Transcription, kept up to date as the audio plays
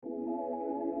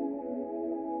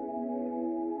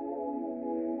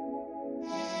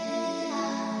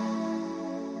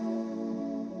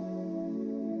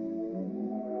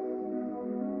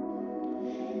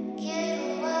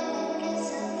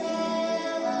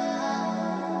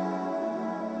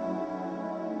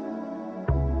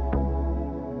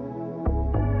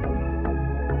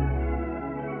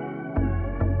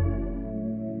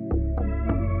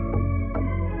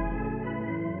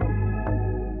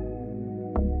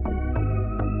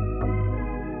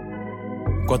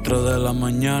4 de la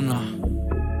mañana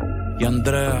y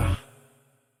Andrea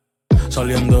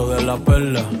saliendo de la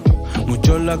perla.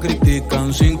 Muchos la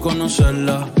critican sin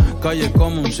conocerla. Calle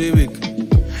como un Civic,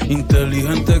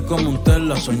 inteligente como un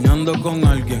Tesla, soñando con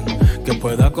alguien que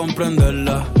pueda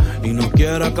comprenderla y no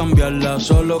quiera cambiarla,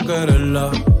 solo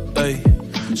quererla. Ey,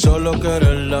 solo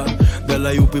quererla. De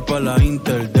la UP pa' la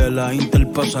Inter, de la Inter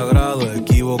pa' Sagrado,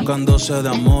 equivocándose de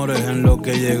amores en lo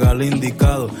que llega al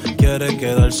indicado. Quiere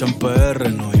quedarse en PR,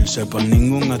 no irse pa'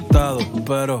 ningún estado,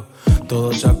 pero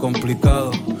todo se ha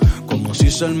complicado, como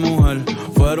si ser mujer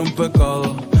fuera un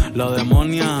pecado. La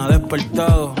demonia ha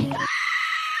despertado.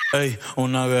 Ey,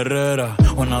 una guerrera,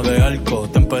 una de arco,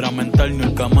 temperamental ni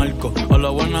el camarco. A la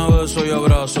buena beso y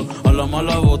abrazo, a la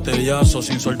mala botellazo,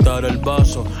 sin soltar el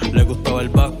vaso. Le gustaba el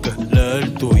básquet,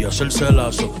 leer tú y hacerse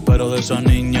lazo, pero de esa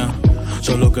niña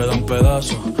solo queda un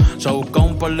pedazo. Se ha buscado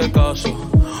un par de casos,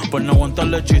 por no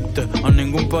aguantarle chistes a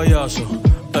ningún payaso.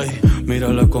 Ey,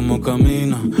 mírala como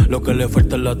camina, lo que le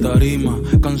falta es la tarima.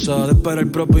 Cansada de esperar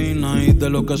propina y de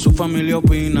lo que su familia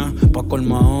opina. Pa'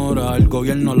 colmar ahora, el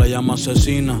gobierno la llama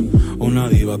asesina. Una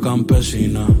diva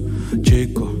campesina.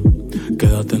 Chico,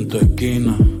 quédate en tu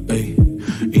esquina, ey,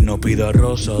 y no pidas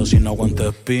rosas si no aguanta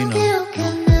espina.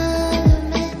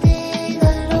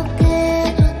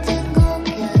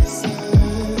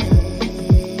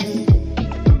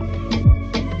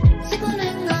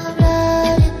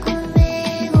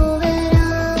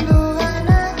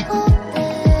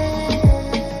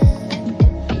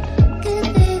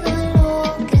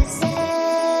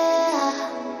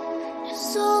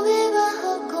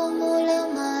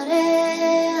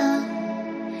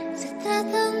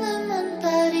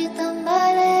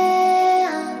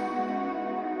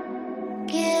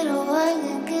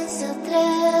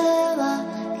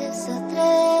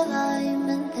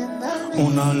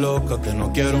 Una loca que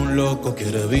no quiere un loco,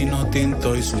 quiere vino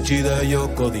tinto y sushi de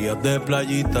yoko. Días de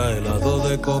playita, helado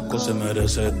de coco, se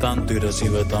merece tanto y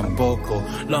recibe tan poco.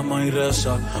 La maíz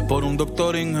reza por un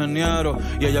doctor ingeniero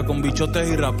y ella con bichotes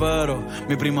y raperos.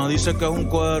 Mi prima dice que es un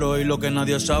cuero y lo que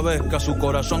nadie sabe es que a su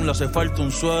corazón le hace falta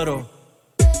un suero.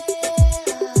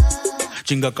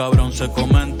 Chinga cabrón se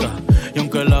comenta, y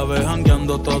aunque la ve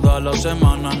jangueando toda la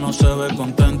semana no se ve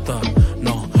contenta.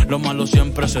 No, lo malo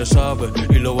siempre se sabe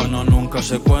y lo bueno nunca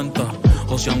se cuenta.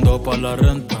 Joseando pa' la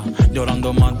renta,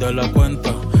 llorando más de la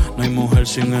cuenta. No hay mujer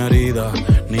sin herida,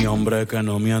 ni hombre que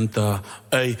no mienta.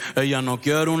 Ey, ella no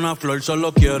quiere una flor,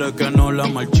 solo quiere que no la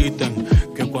marchiten.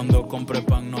 Que cuando compre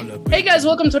pan no le piden. Hey guys,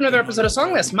 welcome to another episode of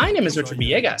Songless. My name is Richard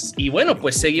Villegas. Y bueno,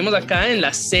 pues seguimos acá en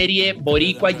la serie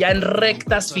Boricua, ya en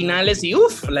rectas finales. Y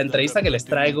la entrevista que les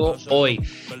traigo hoy.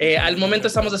 Al momento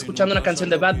estamos escuchando una canción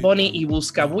de Bad Bunny y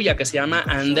Buscabulla que se llama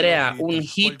Andrea, un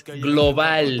hit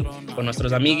global con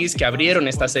nuestros amiguis que abrieron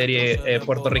esta serie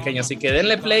puertorriqueña. Así que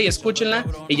denle play, escúchenla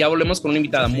y ya volvemos con una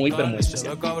invitada muy, pero muy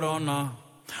especial.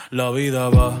 La vida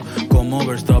va como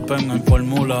Verstappen en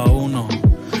Fórmula 1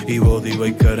 y Body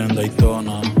Baker en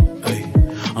Daytona. Ey,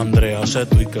 Andrea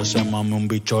Seto y que se mame un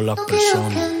bicho a las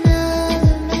personas.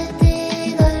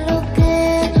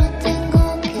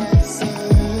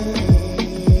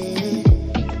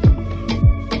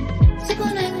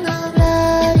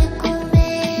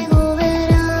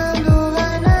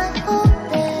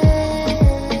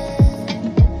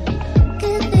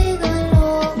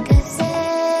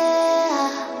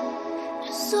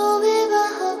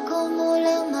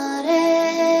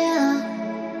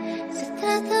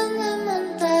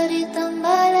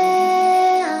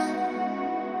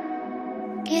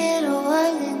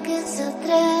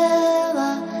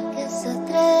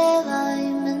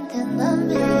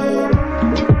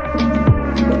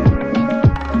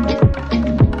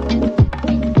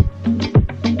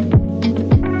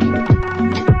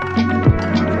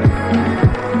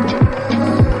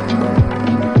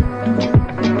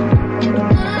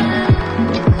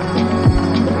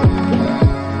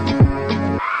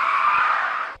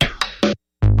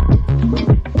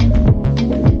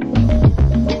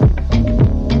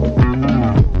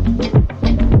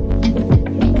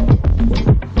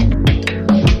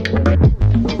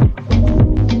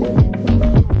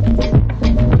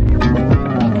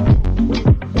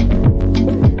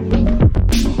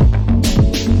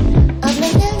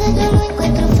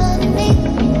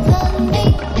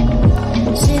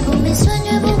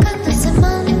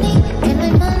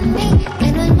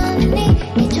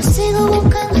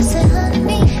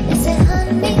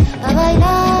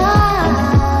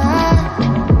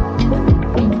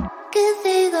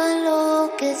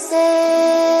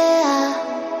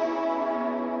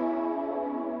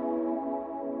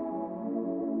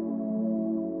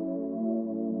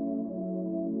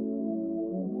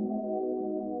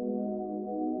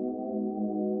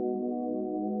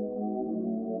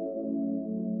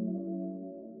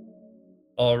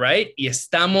 All right, y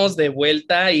estamos de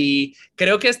vuelta y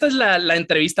creo que esta es la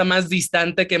entrevista más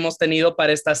distante que hemos tenido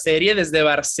para esta serie desde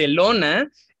Barcelona.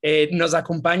 Nos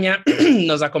acompaña,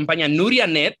 nos acompaña Nuria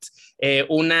Net,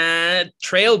 una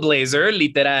trailblazer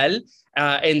literal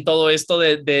en todo esto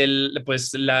del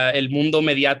pues, el mundo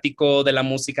mediático de la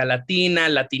música latina,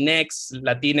 Latinex,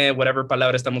 Latine, whatever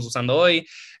palabra estamos usando hoy.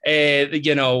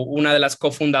 Una de las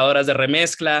cofundadoras de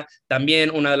Remezcla, también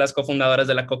una de las cofundadoras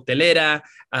de La Coctelera.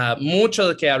 Mucho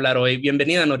de qué hablar hoy.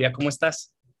 Bienvenida, Nuria, ¿cómo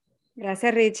estás?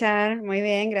 Gracias, Richard. Muy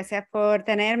bien, gracias por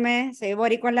tenerme. Soy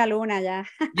boricua en la luna ya.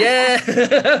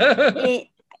 Yeah. Y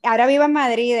ahora vivo en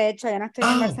Madrid, de hecho, ya no estoy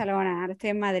en Barcelona, ahora estoy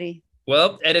en Madrid.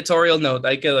 Well, editorial note,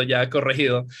 ahí quedó ya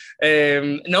corregido.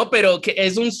 No, pero que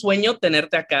es un sueño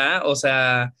tenerte acá, o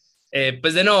sea,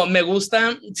 pues de nuevo,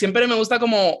 siempre me gusta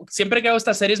como, siempre que hago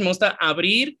estas series, me gusta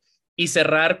abrir y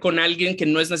cerrar con alguien que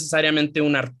no es necesariamente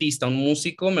un artista, un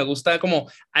músico, me gusta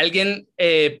como alguien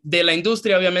de la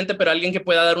industria, obviamente, pero alguien que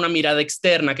pueda dar una mirada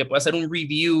externa, que pueda hacer un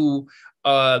review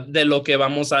de lo que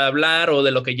vamos a hablar o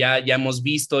de lo que ya hemos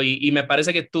visto y me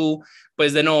parece que tú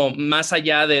pues de no, más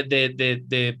allá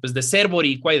pues de ser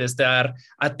boricua y de estar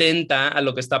atenta a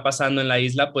lo que está pasando en la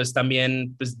isla, pues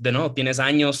también, pues de no, tienes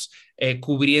años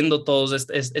cubriendo todas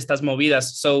estas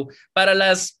movidas. So, para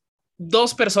las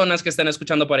dos personas que están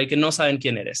escuchando por ahí que no saben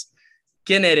quién eres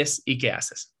y qué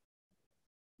haces.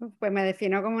 Pues me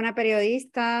defino como una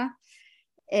periodista.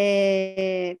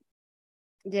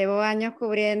 Llevo años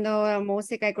cubriendo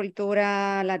música y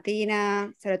cultura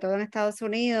latina, sobre todo en Estados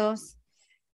Unidos.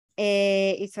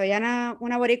 Y soy una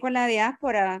boricua en la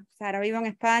diáspora. O sea, ahora vivo en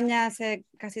España hace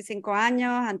casi 5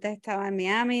 años. Antes estaba en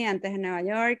Miami, antes en Nueva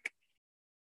York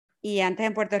y antes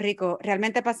en Puerto Rico.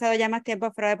 Realmente he pasado ya más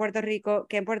tiempo fuera de Puerto Rico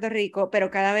que en Puerto Rico, pero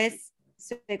cada vez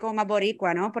soy como más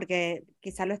boricua, ¿no? Porque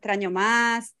quizás lo extraño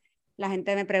más, la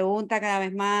gente me pregunta cada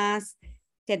vez más.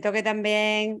 Siento que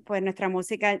también pues nuestra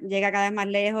música llega cada vez más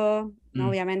lejos, ¿no?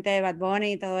 Obviamente Bad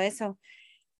Bunny y todo eso.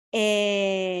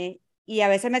 Y a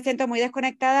veces me siento muy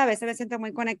desconectada, a veces me siento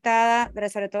muy conectada, pero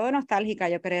sobre todo nostálgica,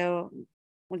 yo creo,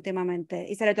 últimamente.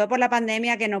 Y sobre todo por la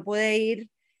pandemia, que no pude ir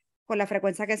con la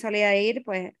frecuencia que solía ir,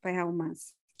 pues aún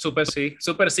más. Súper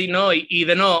sí, no, y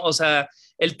de no, o sea,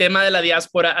 el tema de la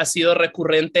diáspora ha sido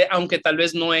recurrente, aunque tal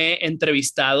vez no he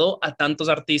entrevistado a tantos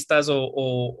artistas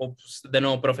o pues, de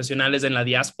nuevo, profesionales en la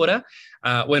diáspora.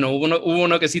 Bueno, hubo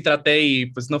uno que sí traté y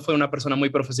pues no fue una persona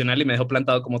muy profesional y me dejó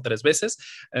plantado como 3 veces,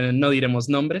 no diremos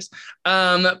nombres,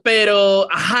 pero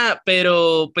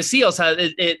pues sí, o sea,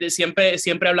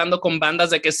 siempre hablando con bandas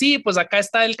de que sí, pues acá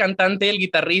está el cantante, el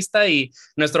guitarrista y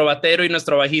nuestro batero y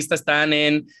nuestro bajista están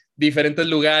en diferentes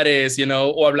lugares,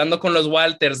 o hablando con los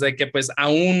Walters de que pues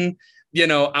aún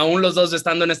los dos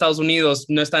estando en Estados Unidos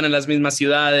no están en las mismas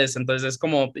ciudades, entonces es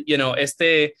como,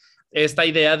 esta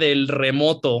idea del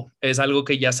remoto es algo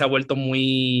que ya se ha vuelto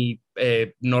muy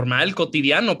normal,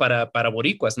 cotidiano para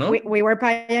boricuas, ¿no? We were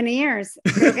pioneers.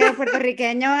 Creo que los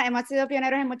puertorriqueños hemos sido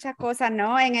pioneros en muchas cosas,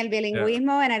 ¿no? En el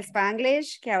bilingüismo, en el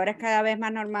Spanglish, que ahora es cada vez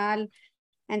más normal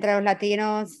entre los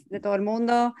latinos de todo el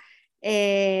mundo.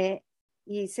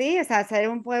 Y sí, o sea, ser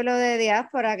un pueblo de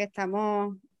diáspora que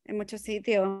estamos en muchos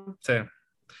sitios. Sí.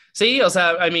 Sí, o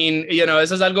sea, I mean,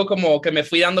 eso es algo como que me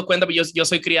fui dando cuenta, yo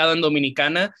soy criado en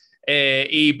Dominicana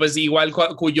y pues igual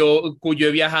cuyo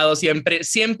he viajado siempre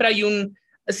hay un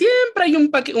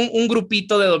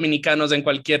grupito de dominicanos en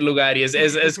cualquier lugar y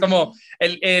es como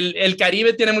el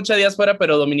Caribe tiene mucha diáspora,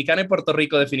 pero Dominicana y Puerto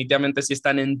Rico definitivamente sí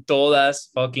están en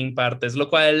todas fucking partes, lo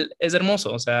cual es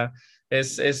hermoso, o sea,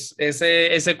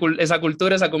 esa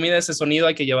cultura, esa comida, ese sonido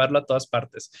hay que llevarlo a todas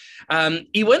partes.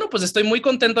 Y bueno, pues estoy muy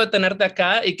contento de tenerte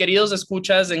acá y queridos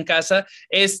escuchas en casa,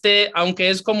 aunque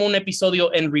es como un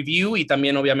episodio en review y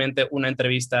también obviamente una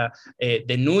entrevista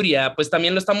de Nuria, pues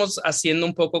también lo estamos haciendo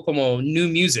un poco como new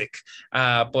music,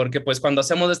 porque pues cuando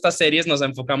hacemos estas series nos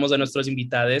enfocamos en nuestros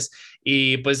invitados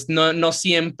y pues no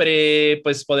siempre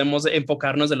pues podemos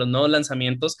enfocarnos en los nuevos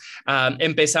lanzamientos.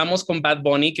 Empezamos con Bad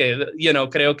Bunny, que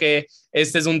creo que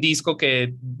este es un disco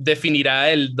que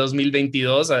definirá el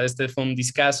 2022. Este fue un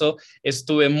discazo.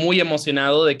 Estuve muy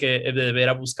emocionado de ver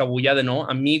a Buscabulla,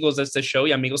 amigos de este show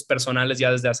y amigos personales ya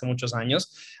desde hace muchos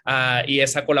años. Y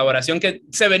esa colaboración que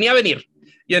se venía a venir.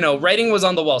 Writing was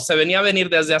on the wall. Se venía a venir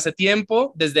desde hace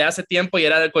tiempo y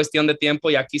era cuestión de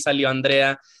tiempo y aquí salió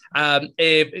Andrea.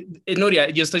 Nuria,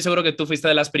 yo estoy seguro que tú fuiste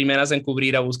de las primeras en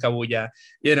cubrir a Buscabulla.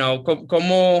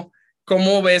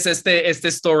 ¿Cómo ves este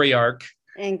story arc?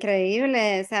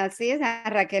 Increíble, o sea, sí, o sea,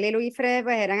 Raquel y Luisfred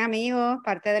pues eran amigos,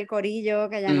 parte del corillo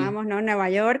que llamamos, ¿no? Nueva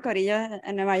York, corillo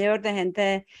en Nueva York de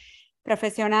gente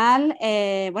profesional.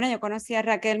 Bueno, yo conocí a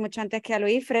Raquel mucho antes que a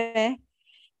Luisfred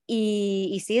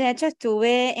Y sí, de hecho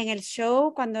estuve en el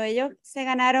show cuando ellos se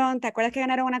ganaron, ¿te acuerdas que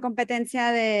ganaron una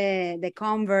competencia de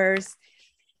Converse?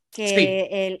 Sí.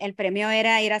 Que el premio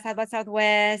era ir a South by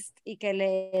Southwest y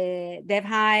que Dev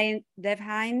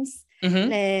Hynes Ujú.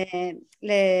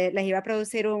 les iba a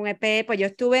producir un EP. Pues yo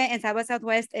estuve en South by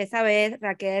Southwest esa vez,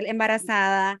 Raquel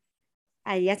embarazada,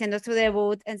 ahí haciendo su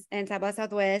debut en South by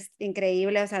Southwest,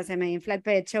 increíble, o sea, se me infla el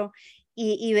pecho.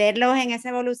 Y verlos en esa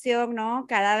evolución, ¿no?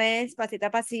 Cada vez, pasito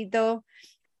a pasito.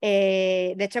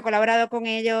 De hecho, he colaborado con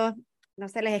ellos, no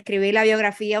sé, les escribí la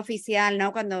biografía oficial,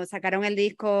 ¿no? Cuando sacaron el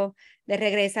disco de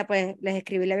Regresa, pues les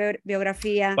escribí la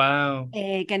biografía Wow.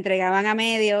 que entregaban a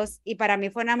medios y para mí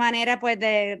fue una manera, pues,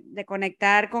 de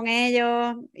conectar con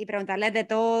ellos y preguntarles de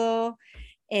todo.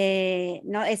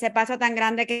 No, ese paso tan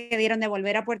grande que dieron de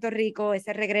volver a Puerto Rico,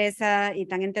 ese Regresa y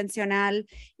tan intencional.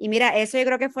 Y mira, eso yo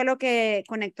creo que fue lo que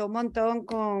conectó un montón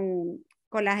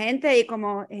con la gente y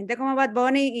como gente como Bad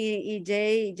Bunny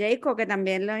y Jayco, que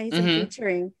también lo hizo un Ujú.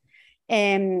 featuring.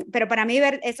 Pero para mí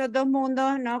ver esos dos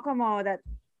mundos, ¿no? Como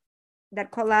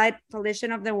that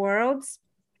collision of the worlds,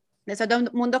 esos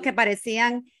dos mundos que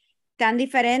parecían tan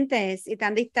diferentes y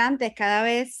tan distantes, cada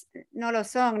vez no lo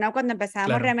son, ¿no? Cuando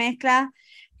empezábamos Claro. remezcla,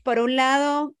 por un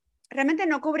lado, realmente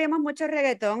no cubríamos mucho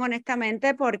reggaetón,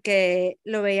 honestamente, porque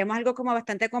lo veíamos algo como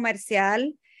bastante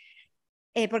comercial,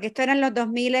 porque esto era en los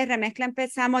 2000, remezcla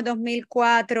empezamos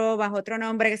 2004 bajo otro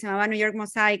nombre que se llamaba New York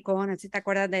Mosaico, no sé si te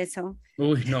acuerdas de eso.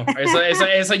 Uy, no,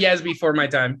 eso ya es before my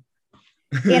time.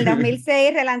 Y en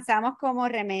 2006 relanzamos como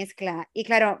remezcla. Y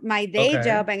claro, My Day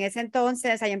Okay. Job en ese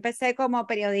entonces, o sea, yo empecé como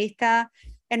periodista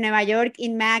en Nueva York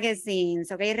in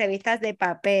magazines, ¿ok? Revistas de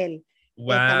papel.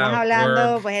 Estamos Wow, work.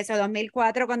 hablando, pues eso,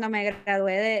 2004 cuando me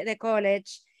gradué de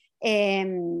college. Eh,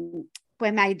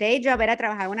 pues My Day Job era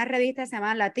trabajar en una revista que se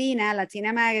llama Latina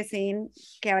Magazine,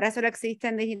 que ahora solo existe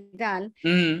en digital.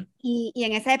 Ujú. Y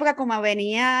en esa época, como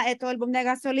venía todo el boom de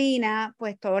gasolina,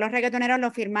 pues todos los reggaetoneros lo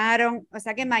firmaron. O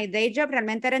sea que My Day Job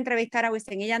realmente era entrevistar a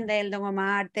Wisin y Yandel, Don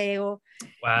Omar, Tego,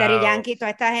 Daddy Wow. Yankee, toda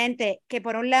esta gente, que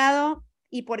por un lado,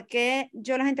 ¿y por qué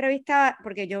yo los entrevistaba?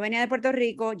 Porque yo venía de Puerto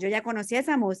Rico, yo ya conocía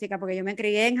esa música, porque yo me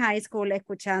crié en high school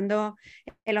escuchando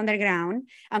el underground,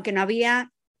 aunque no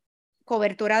había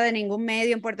cobertura de ningún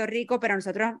medio en Puerto Rico, pero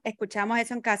nosotros escuchamos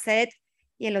eso en cassette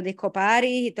y en los disco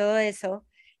parties y todo eso.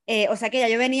 O sea que ya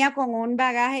yo venía con un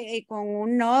bagaje y con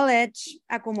un knowledge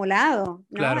acumulado,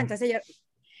 ¿no? Claro. Entonces yo,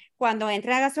 cuando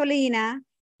entra a gasolina,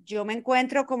 yo me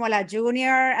encuentro como la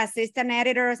junior assistant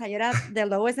editor, o sea, yo era the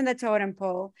lowest in the totem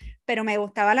pole, pero me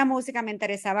gustaba la música, me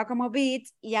interesaba como beat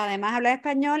y además hablaba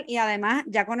español y además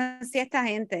ya conocía a esta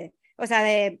gente. O sea,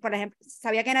 por ejemplo,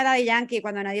 sabía que era Daddy Yankee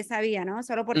cuando nadie sabía, ¿no?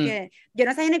 Solo Mm. porque yo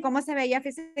no sabía ni cómo se veía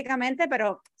físicamente,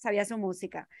 pero sabía su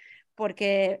música.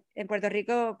 Porque en Puerto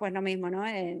Rico, pues lo mismo, ¿no?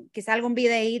 Quizá algún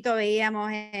videíto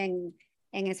veíamos en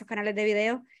esos canales de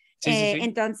video. Sí, sí, sí.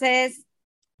 Entonces,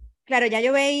 claro, ya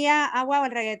yo veía, wow,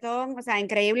 el reggaetón, o sea,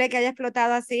 increíble que haya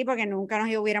explotado así, porque nunca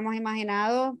nos hubiéramos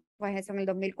imaginado, pues eso en el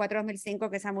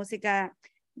 2004-2005, que esa música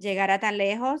llegara tan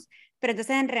lejos. Pero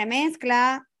entonces en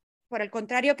remezcla, por el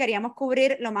contrario, queríamos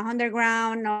cubrir lo más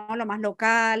underground, ¿no? Lo más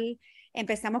local.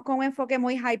 Empezamos con un enfoque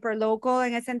muy hyper local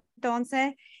en ese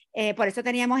entonces, por eso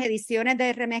teníamos ediciones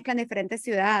de remezcla en diferentes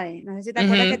ciudades. No sé si te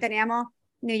acuerdas que Ujú. teníamos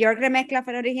New York remezcla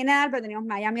fue el original, pero teníamos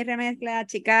Miami remezcla,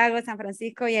 Chicago, San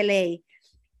Francisco y LA.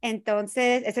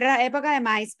 Entonces, esa era la época de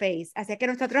MySpace. Así que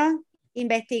nosotros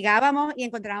investigábamos y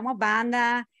encontrábamos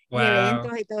bandas y Wow.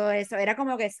 eventos y todo eso. Era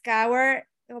como que scour,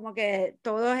 como que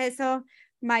todos esos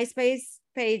MySpace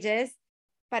pages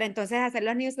para entonces hacer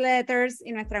los newsletters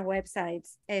y nuestras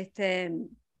websites.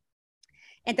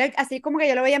 Entonces, así como que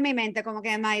yo lo veía en mi mente, como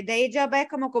que my day job es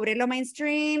como cubrir lo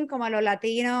mainstream, como lo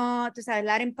latino, tú sabes,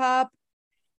 Latin pop,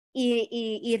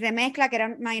 y remezcla, que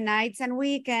eran My Nights and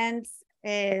Weekends,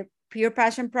 Pure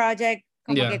Passion Project,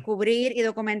 como que Yeah. cubrir y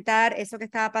documentar eso que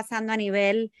estaba pasando a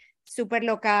nivel súper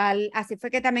local. Así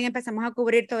fue que también empezamos a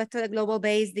cubrir todo esto de Global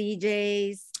Bass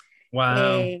DJs, Wow.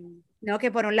 eh, ¿no?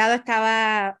 Que por un lado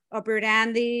estaba Upper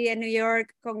Andy en New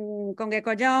York con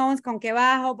Gecko Jones, con Que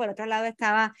Bajo, por otro lado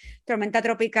estaba Tormenta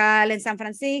Tropical en San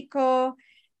Francisco,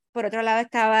 por otro lado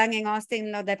estaban en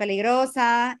Austin los de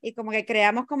Peligrosa y como que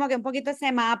creamos como que un poquito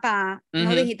ese mapa, no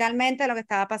Ujú. digitalmente, de lo que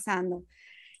estaba pasando.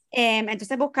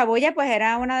 Entonces Buscabulla pues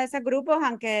era uno de esos grupos,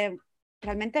 aunque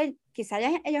realmente quizás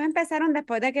ellos empezaron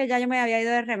después de que ya yo me había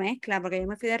ido de remezcla, porque yo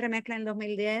me fui de remezcla en el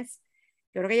 2010,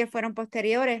 yo creo que ellos fueron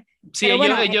posteriores, Sí, pero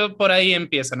bueno, ellos por ahí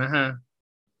empiezan, ajá.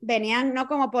 venían no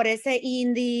como por ese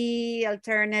indie,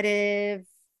 alternative,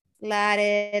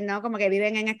 Latin, ¿no? Como que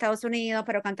viven en Estados Unidos,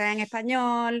 pero cantan en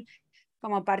español,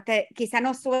 como parte, quizá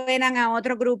no suenan a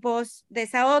otros grupos de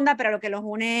esa onda, pero lo que los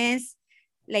une es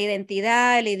la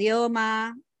identidad, el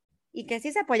idioma, y que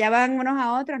sí se apoyaban unos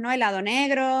a otros, ¿no? El lado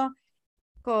negro,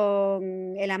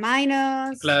 con el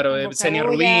Aminos, Claro, con Senior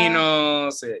Buscabulla.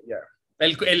 Rubinos, ya.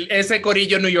 Ese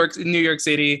corillo New York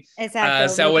City Exacto,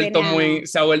 se ha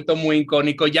brooklyniano. vuelto muy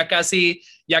icónico. Ya casi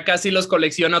los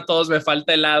colecciono a todos, me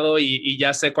falta el lado y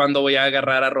ya sé cuándo voy a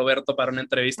agarrar a Roberto para una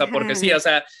entrevista, porque sí, o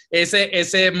sea,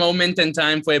 ese moment in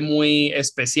time fue muy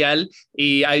especial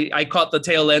y I caught the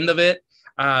tail end of it,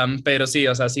 pero sí,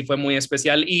 o sea, sí fue muy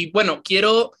especial. Y bueno,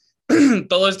 quiero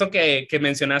todo esto que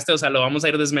mencionaste, o sea, lo vamos a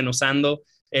ir desmenuzando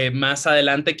más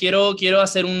adelante. Quiero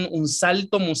hacer un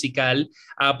salto musical,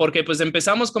 porque pues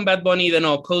empezamos con Bad Bunny de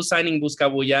nuevo, co-signing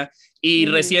Buscabulla, y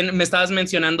recién me estabas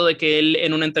mencionando de que él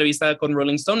en una entrevista con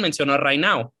Rolling Stone mencionó a Right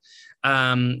Now.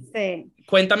 Sí.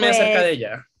 Cuéntame Pues, acerca de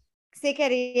ella. sí,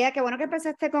 qué bueno que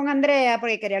empezaste con Andrea,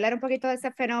 porque quería hablar un poquito de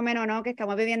ese fenómeno, ¿no? Que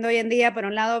estamos viviendo hoy en día. Por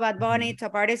un lado, Bad Bunny,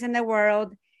 Top Artist in the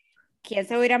World. ¿Quién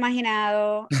se hubiera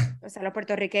imaginado? O sea, los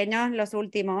puertorriqueños, los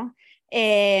últimos.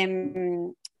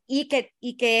 Y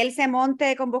que él se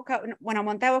monte con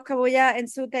monte a Buscabulla en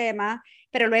su tema,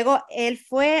 pero luego él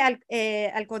fue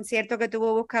al concierto que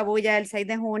tuvo Buscabulla el 6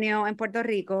 de junio en Puerto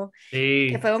Rico,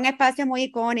 que Sí. fue un espacio muy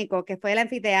icónico, que fue el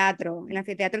anfiteatro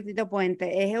Tito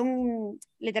Puente. Es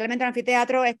literalmente un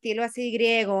anfiteatro estilo así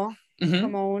griego,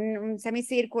 como un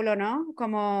semicírculo, ¿no?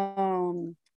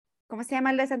 ¿Cómo se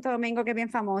llama el de Santo Domingo, que es bien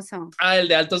famoso? El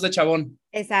de Altos de Chabón.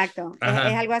 Exacto, es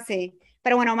Ajá. algo así,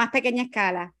 pero bueno, más pequeña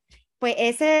escala. Pues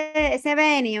ese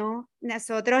venue,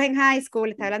 nosotros en high school,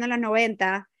 está hablando en los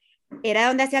 90, era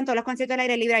donde hacían todos los conciertos al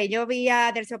aire libre. Ahí yo vi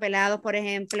a Terciopelados, por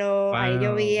ejemplo, ahí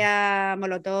yo vi Wow. a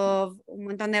Molotov, un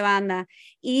montón de bandas,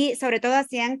 y sobre todo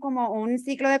hacían como un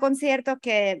ciclo de conciertos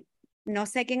que no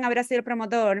sé quién habrá sido el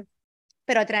promotor,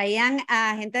 pero traían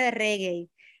a gente de reggae,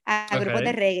 a grupos de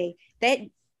Okay.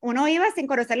 reggae. Uno iba sin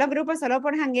conocer los grupos solo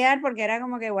por janguear, porque era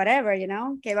como que whatever, you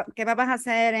know, ¿qué vas a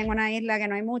hacer en una isla que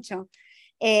no hay mucho?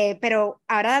 Pero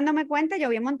ahora dándome cuenta, yo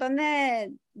vi un montón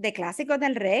de clásicos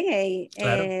del reggae,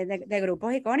 Claro. de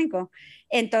grupos icónicos.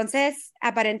 Entonces,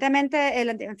 aparentemente el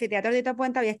anfiteatro de Tito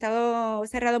Puente había estado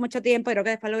cerrado mucho tiempo, creo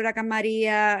que después el huracán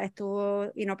María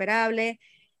estuvo inoperable.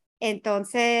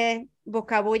 Entonces,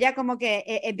 Buscabulla como que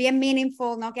es bien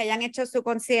meaningful, ¿no? Que hayan hecho su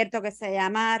concierto que se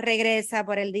llama Regresa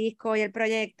por el disco y el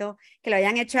proyecto, que lo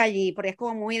hayan hecho allí, porque es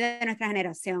como muy de nuestra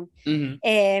generación.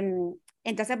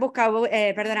 Entonces,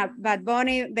 Bad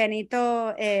Bunny,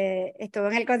 Benito estuvo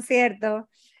en el concierto,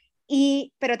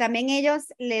 pero también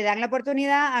ellos le dan la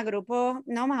oportunidad a grupos,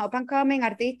 ¿no? Más up and coming,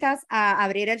 artistas, a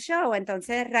abrir el show.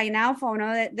 Entonces, Right Now fue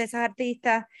uno de esos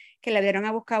artistas que le dieron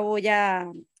a Buscabulla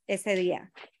ese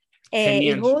día. Y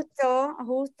Genial.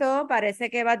 justo parece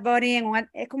que Bad Bunny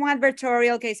es como un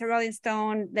advertorial que hizo Rolling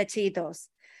Stone de Cheetos.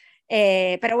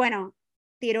 Pero bueno,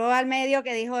 tiró al medio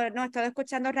que dijo, no, estoy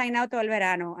escuchando Right Now todo el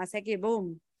verano, así que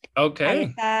boom, ahí Okay.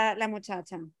 está la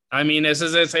muchacha. I mean, ese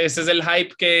es el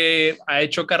hype que ha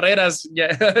hecho carreras,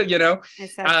 you know.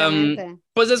 Exactamente.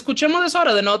 Pues escuchemos eso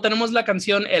ahora. De nuevo tenemos la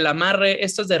canción El Amarre.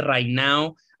 Esto es de Right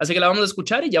Now. Así que la vamos a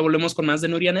escuchar y ya volvemos con más de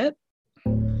Nurianet.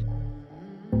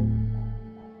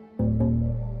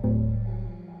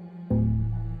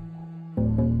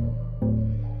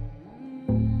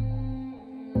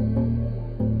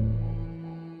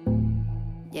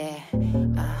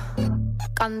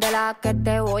 Candela, que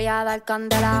te voy a dar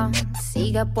candela.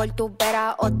 Sigue por tu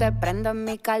vera o te prendo en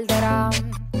mi caldera.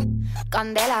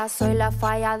 Candela, soy la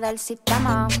falla del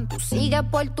sistema. Tú sigue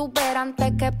por tu vera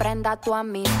antes que prenda tú a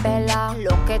mi vela.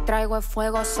 Lo que traigo es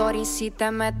fuego, sorry si te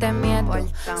mete miedo.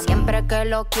 Siempre que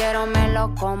lo quiero me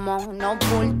lo como. No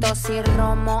bulto si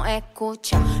romo,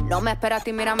 escucha. No me esperas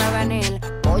y mírame venir.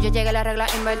 Hoy yo llegué a la regla,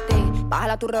 invertí.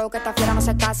 Bájala tu reo que esta fiera no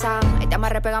se casa. Ella me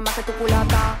repega más que tu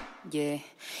culata. Yeah.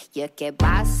 Y es que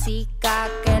básica,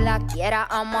 que la quiera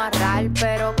amarrar,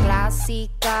 pero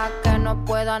clásica, que no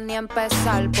pueda ni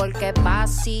empezar, porque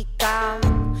básica,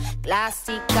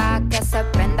 clásica, que se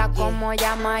prenda como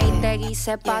llama y te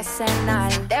guise pa'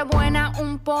 cenar. De buena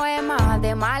un poema,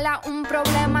 de mala un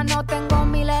problema, no tengo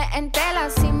miles en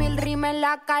tela, si 1000 rimas en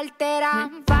la cartera.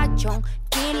 Fashion,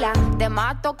 kila, te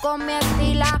mato con mi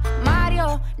estila,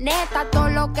 Mario, neta, todo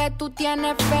lo que tú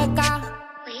tienes feca.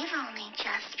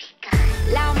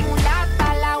 La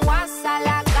mulata, la guasa,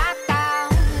 la gata,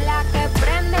 la que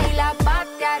prende y la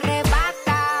bate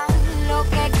arrebata. Lo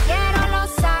que quiero lo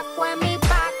saco en mi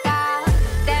pata.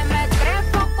 Te me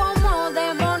trepo como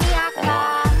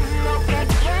demoníaca. Lo que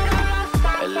quiero lo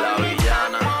saco en la mi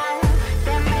villana. pata.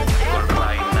 Te me trepo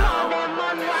como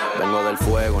demoníaca. Vengo del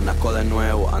fuego, nazco de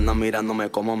nuevo, ando andan mirándome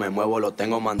cómo me muevo. Lo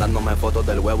tengo mandándome fotos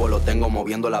del huevo. Lo tengo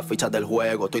moviendo las fichas del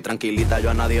juego. Estoy tranquilita, yo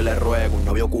a nadie le ruego. Un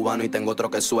novio cubano y tengo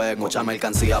otro que sueco. Mucha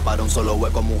mercancía para un solo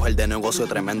hueco. Mujer de negocio,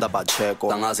 tremenda pacheco.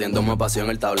 Están haciéndome pasión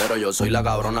en el tablero. Yo soy la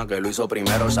cabrona que lo hizo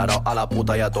primero. Shout out a la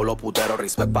puta y a todos los puteros.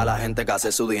 Respect para la gente que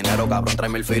hace su dinero. Cabrón,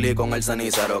 tráeme el fili con el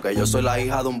cenicero. Que yo soy la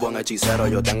hija de un buen hechicero.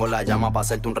 Yo tengo la llama para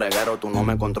hacerte un reguero. Tú no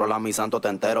me controlas, mi santo te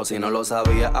entero. Si no lo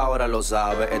sabías, ahora lo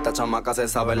sabes. Esta chamaca se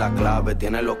sabe la clave.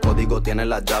 Tiene los códigos, tiene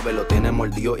las llaves. Lo tiene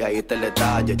mordido y ahí está el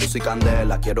detalle. Yo soy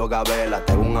candela, quiero gabela.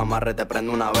 Tengo un amarre, te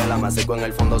prendo una vela. Me acerco en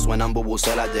el fondo, suenan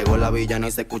bubucelas. Llegó la villana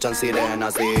y se escuchan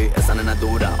sirenas. Sí, esa nena es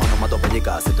dura,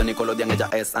 onomatopéyica. Si tú Nickelodeon, ella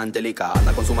es Angélica.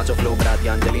 Anda con su macho flow, Brad y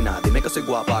Angelina. Dime que soy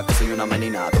guapa, que soy una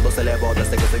menina. Todo se le bota,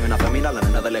 sé que soy una femina. La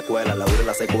nena de la escuela, la ura y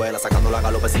la secuela. Sacando la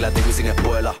galope sin latigo y sin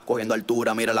espuela. Cogiendo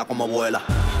altura, mírala como vuela.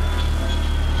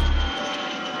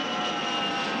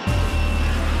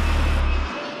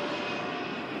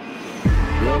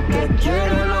 Lo que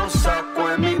quiero lo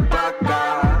saco en mi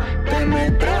paca. Te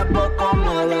me trepo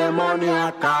como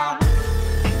demoníaca.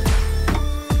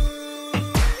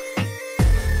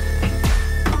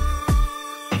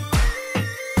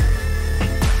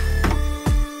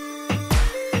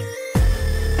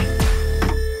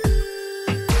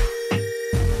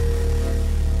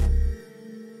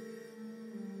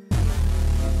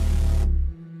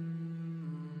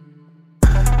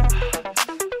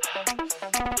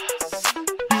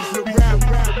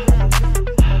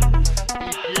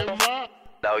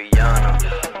 La villana.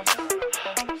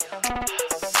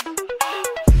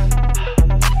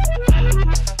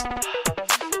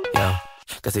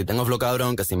 Que si tengo flow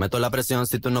cabrón, que si meto la presión,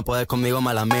 si tú no puedes conmigo,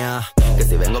 mala mía. Que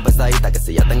si vengo pesadita, que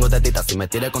si ya tengo tetita, si me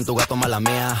tires con tu gato, mala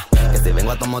mía. Que si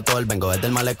vengo a tu motor, vengo desde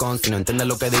el malecón, si no entiendes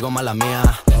lo que digo, mala mía.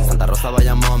 Santa Rosa,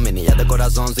 Bayamón, mi niña de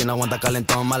corazón, si no aguanta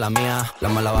calentón, mala mía. La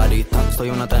malabarista, soy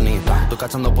una tenista, estoy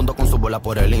cachando puntos con su bola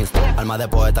por el Insta. Alma de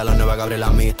poeta, la nueva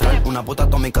Gabriela Mistral. Una puta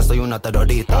atómica, soy una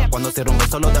terrorista. Cuando cierro un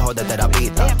beso lo dejo de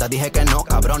terapista. Te dije que no,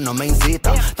 cabrón, no me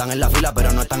incita. Están en la fila,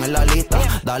 pero no están en la lista.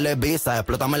 Dale visa,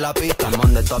 explótame la pista. I'm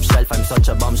on the top shelf, I'm such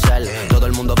a bombshell. Todo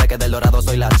el mundo ve que del dorado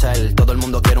soy la shell. Todo el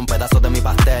mundo quiere un pedazo de mi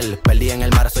pastel. Perdí en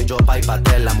el mar, soy yo, pa' y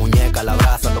pastel. La muñeca, la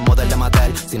brasa, tomo del de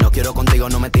Mattel. Si no quiero contigo,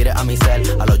 no me tires a mi cel.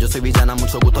 A lo yo soy villana,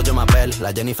 mucho gusto, yo me apel.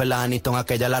 La Jennifer, la Aniston,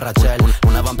 aquella, la Rachel.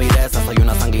 Una vampiresa, soy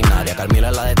una sanguinaria.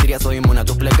 Carmila, la de Tiria, soy inmune a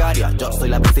tus plegarias. Yo soy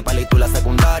la principal y tú la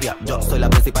secundaria. Yo soy la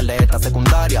principal de esta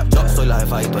secundaria. Yo soy la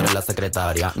jefa y tú eres la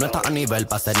secretaria. No estás a nivel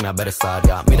pa' ser mi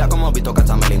adversaria. Mira cómo visto,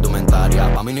 cachame la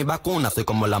indumentaria. Pa' mí no hay vacuna, soy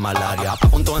como la malaria. A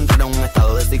punto de entrar en un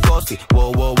estado de psicosis.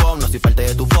 Wow, wow, wow, no soy parte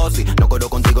de tu fosi. No corro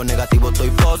contigo negativo, estoy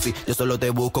fosi. Yo solo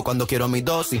te busco cuando quiero mi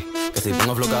dosis. Que si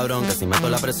tengo flow cabrón, que si meto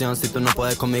la presión, si tú no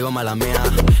puedes conmigo, mala mía.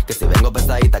 Que si vengo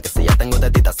pesadita, que si ya tengo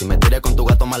tetita, si me tiré con tu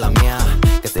gato, mala mía.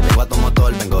 Que si vengo a tu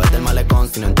motor, vengo desde el malecón,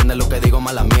 si no entiendes lo que digo,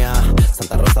 mala mía.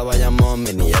 Santa Rosa, Bayamón,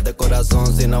 mi niña de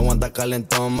corazón, si no aguanta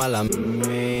calentón, mala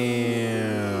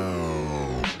mía.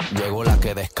 Llegó la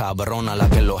que descabrona, la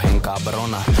que los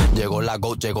encabrona. Llegó la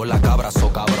GOAT, llegó la cabra,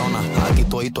 so cabrona. Aquí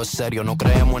todito es serio, no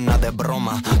creemos en nada de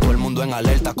broma. Todo el mundo en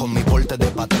alerta con mi porte de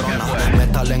patrona.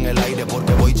 Metal en el aire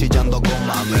porque voy chillando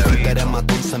goma. Mi Twitter es más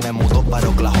dulce, me mudó para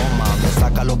Oklahoma. Me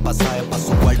saca los pasajes pa'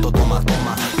 su cuarto, toma,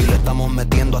 toma. Y le estamos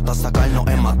metiendo hasta sacarnos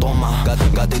hematoma.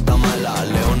 Gatita mala,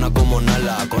 leona como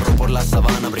Nala. Corro por la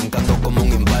sabana, brincando como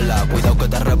un imbala. Cuidado que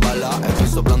te resbala, estoy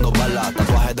soplando balas.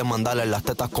 Tatuajes de mandala en las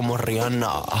tetas como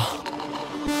Rihanna.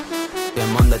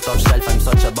 I'm on the top shelf, I'm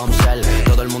such a bombshell.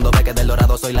 Todo el mundo ve que del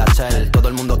dorado soy la shell. Todo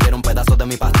el mundo quiere un pedazo de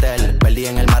mi pastel. Perdí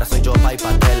en el mar, soy yo, pa' y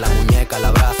pastel. La muñeca, la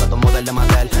brasa, tomo del de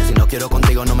Mattel. Si no quiero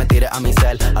contigo, no me tires a mi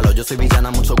cel. A lo yo soy villana,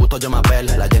 mucho gusto, yo me apel.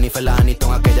 La Jennifer, la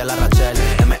Aniston, aquella, la Rachel.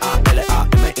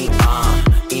 M-A-L-A-M-I-A,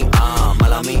 I-A,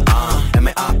 mala mía.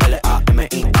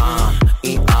 M-A-L-A-M-I-A,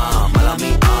 I-A, mala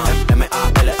mía.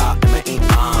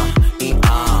 M-A-L-A-M-I-A,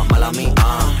 I-A, mala mía.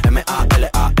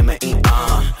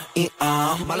 M-A-L-A-M-I-A,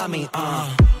 I-A, mala mía.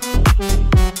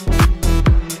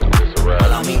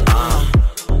 Mala mía.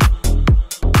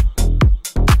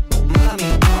 Mala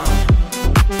mía.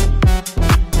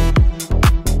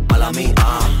 Mala mía.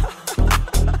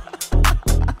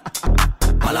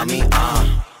 Mala mía.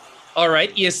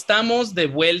 Alright, y estamos de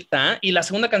vuelta. Y la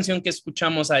segunda canción que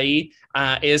escuchamos ahí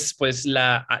es pues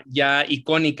la ya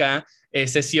icónica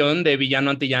sesión de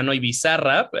Villano Antillano y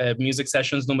Bizarrap, Music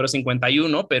Sessions número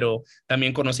 51, pero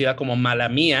también conocida como Mala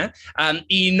Mía.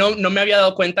 Y no me había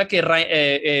dado cuenta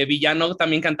que Villano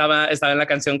también estaba en la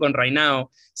canción con Right Now.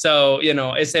 So,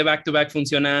 ese back-to-back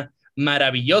funciona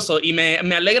maravilloso. Y me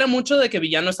alegra mucho de que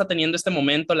Villano está teniendo este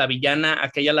momento. La villana,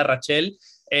 aquella, la Rachel,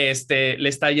 le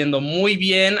está yendo muy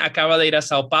bien. Acaba de ir a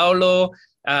Sao Paulo.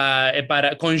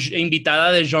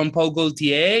 invitada de Jean-Paul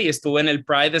Gaultier y estuvo en el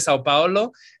Pride de Sao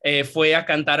Paulo, fue a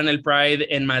cantar en el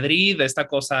Pride en Madrid, esta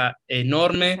cosa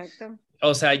enorme. Exacto.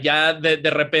 O sea, ya de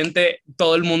repente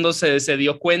todo el mundo se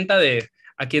dio cuenta de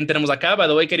a quién tenemos acá. By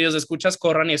the way, queridos escuchas,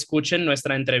 corran y escuchen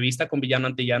nuestra entrevista con Villano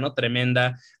Antillano,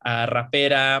 tremenda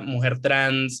rapera, mujer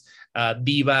trans,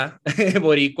 diva,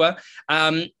 boricua.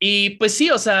 Y pues sí,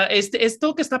 o sea,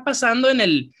 esto que está pasando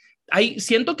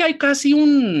siento que hay casi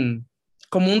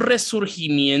como un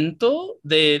resurgimiento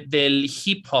del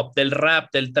hip hop, del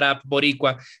rap, del trap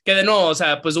boricua, que de nuevo, o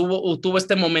sea, pues tuvo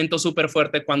este momento súper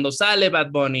fuerte cuando sale Bad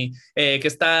Bunny, que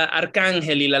está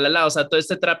Arcángel y o sea, todo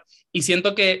este trap, y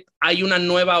siento que hay una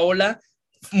nueva ola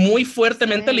muy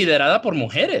fuertemente liderada por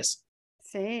mujeres.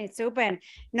 Sí, súper.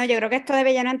 No, yo creo que esto de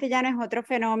Villano Antillano es otro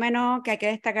fenómeno que hay que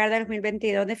destacar del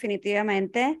 2022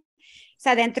 definitivamente. O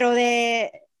sea, dentro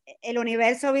de el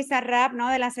universo Bizarrap, ¿no?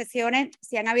 De las sesiones,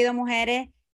 sí han habido mujeres,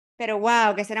 pero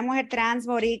wow, que sea una mujer trans,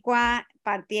 boricua,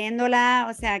 partiéndola,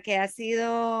 o sea, que ha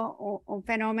sido un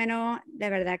fenómeno, de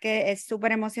verdad que es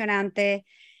súper emocionante.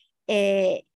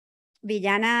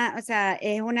 Villana, o sea,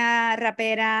 es una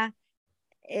rapera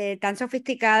tan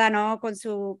sofisticada, ¿no? Con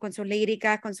sus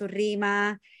líricas, con sus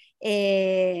rimas,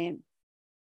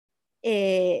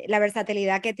 la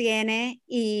versatilidad que tiene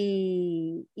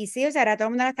y sí, o sea, ahora todo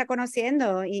el mundo la está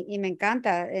conociendo y me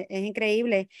encanta, es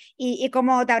increíble. Y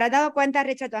como te habrás dado cuenta,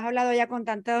 Richard, tú has hablado ya con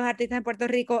tantos artistas de Puerto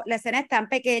Rico, la escena es tan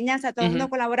pequeña, o sea, todo el mundo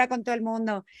colabora con todo el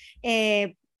mundo.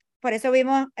 Por eso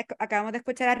acabamos de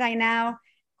escuchar a Rainao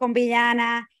con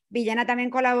Villana. Villana también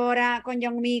colabora con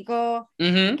Young Miko,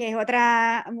 que es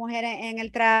otra mujer en el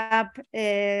trap,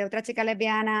 otra chica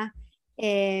lesbiana.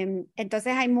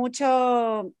 Entonces hay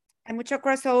mucho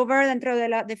crossover dentro de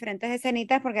las diferentes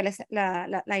escenitas porque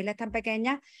la isla es tan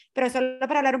pequeña, pero solo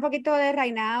para hablar un poquito de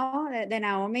Rainao, de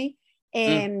Naomi.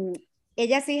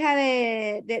 Ella es hija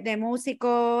de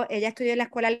músico, ella estudió en la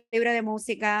Escuela Libre de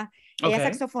Música, ella es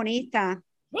saxofonista.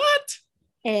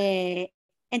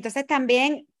 Entonces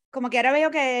también, como que ahora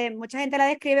veo que mucha gente la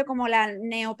describe como la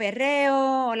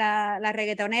neoperreo o la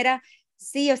reggaetonera.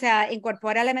 Sí, o sea,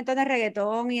 incorpora elementos de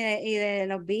reggaetón y de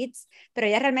los beats, pero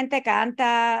ella realmente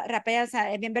canta, rapea, o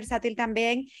sea, es bien versátil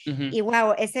también. Y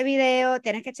wow, ese video,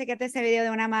 tienes que chequearte ese video de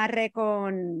un amarre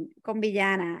con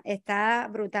Villana, está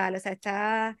brutal, o sea,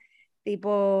 está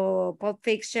tipo Pulp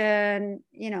Fiction,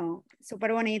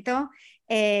 súper bonito.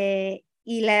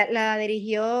 Y la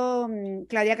dirigió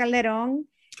Claudia Calderón,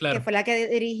 Claro. que fue la que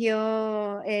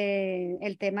dirigió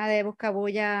el tema de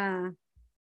Buscabulla.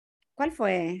 ¿Cuál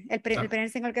fue el primer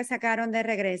single que sacaron de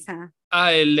Regresa?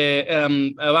 El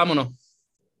de Vámonos.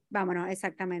 Vámonos,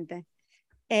 exactamente.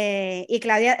 Y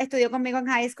Claudia estudió conmigo en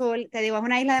high school, te digo, es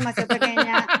una isla demasiado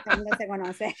pequeña donde se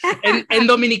conoce. En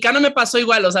Dominicana me pasó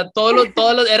igual, o sea, todo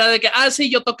lo era de que,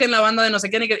 sí, yo toqué en la banda de no sé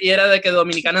quién, y era de que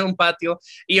Dominicana es un patio,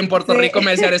 y en Puerto Rico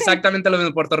me decían exactamente lo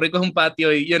mismo, Puerto Rico es un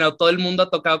patio, y todo el mundo ha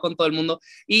tocado con todo el mundo,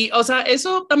 y o sea,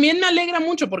 eso también me alegra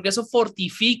mucho, porque eso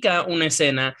fortifica una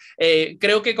escena.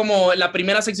 Creo que como la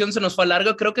primera sección se nos fue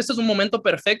largo, creo que este es un momento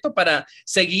perfecto para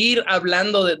seguir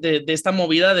hablando de esta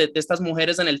movida de estas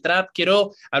mujeres en el trap.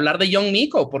 Quiero hablar de Young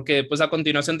Miko, porque pues a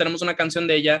continuación tenemos una canción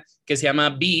de ella que se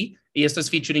llama B, y esto es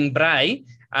featuring Bray,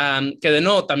 que de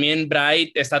nuevo también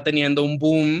Bray está teniendo un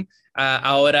boom.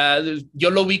 Ahora yo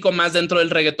lo ubico más dentro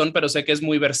del reggaetón, pero sé que es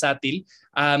muy versátil.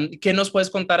 ¿Qué nos puedes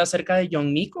contar acerca de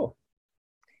Young Miko?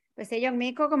 Pues sí, Young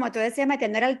Miko, como tú decías,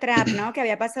 metiendo era el trap, ¿no? Que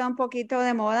había pasado un poquito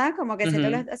de moda, como que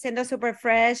siendo super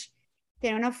fresh,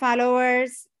 tiene unos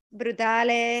followers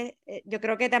brutales. Yo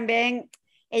creo que también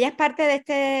ella es parte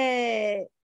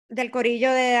del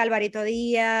corillo de Alvarito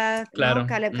Díaz, claro. ¿no?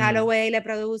 Caleb Calloway le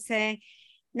produce.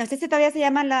 No sé si todavía se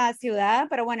llama La Ciudad,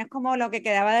 pero bueno, es como lo que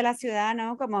quedaba de La Ciudad,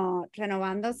 ¿no? Como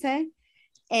renovándose.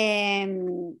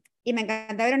 Y me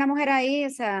encanta ver una mujer ahí, o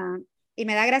sea, y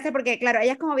me da gracia porque, claro,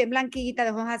 ella es como bien blanquita,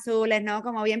 de ojos azules, ¿no?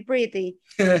 Como bien pretty.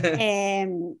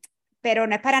 Pero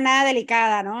no es para nada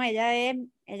delicada, ¿no? Ella es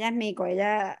mico,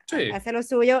 ella hace lo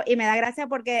suyo y me da gracia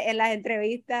porque en las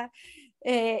entrevistas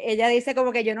ella dice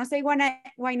como que yo no soy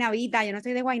guaynabita, yo no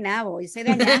soy de Guaynabo, yo soy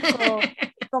de Añasco,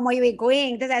 como Ivy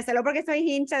Queen, entonces solo porque soy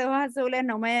hincha de ojos azules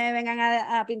no me vengan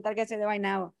a pintar que soy de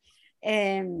Guaynabo.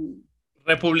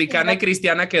 Republicana y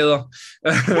cristiana quedó.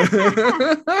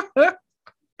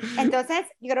 Entonces,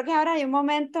 yo creo que ahora hay un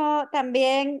momento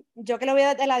también, yo que lo veo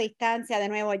desde la distancia, de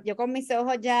nuevo, yo con mis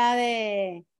ojos ya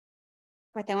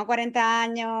pues tengo 40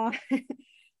 años,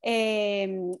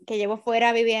 que llevo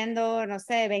fuera viviendo, no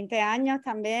sé, 20 años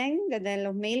también, desde el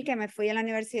 2000 que me fui a la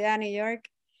universidad de New York.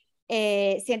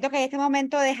 siento que hay este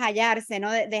momento de hallarse,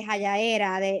 ¿no? De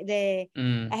hallaera,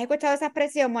 ¿has escuchado esa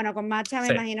expresión? Bueno, con Matcha me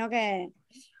Sí. imagino que...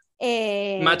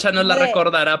 Macha nos como la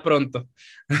recordará pronto.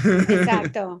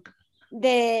 Exacto.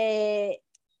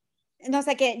 No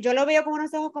sé, que yo lo veo con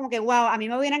unos ojos como que, wow, a mí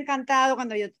me hubiera encantado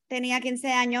cuando yo tenía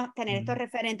 15 años tener estos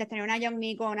referentes, tener una Young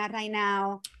Miko, una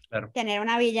Rainao, Claro. tener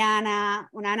una villana,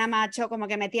 una Ana Macho, como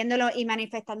que metiéndolo y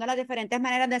manifestando las diferentes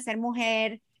maneras de ser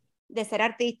mujer, de ser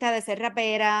artista, de ser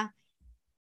rapera,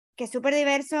 que es súper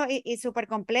diverso y súper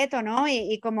completo, ¿no?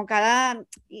 Y como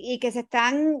y que se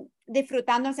están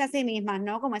disfrutándose a sí mismas,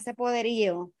 ¿no? Como ese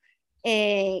poderío,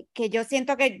 que yo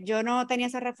siento que yo no tenía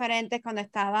esos referentes cuando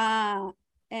estaba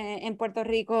en Puerto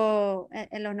Rico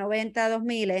en los 90,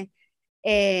 2000.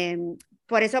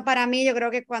 Por eso para mí yo creo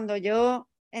que cuando yo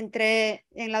entré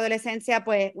en la adolescencia,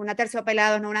 pues una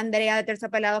Terciopelados, no una Andrea de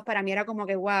Terciopelados, para mí era como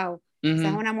que wow, o sea,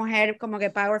 es una mujer como que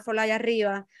powerful allá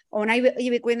arriba, o una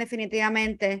Ivy Queen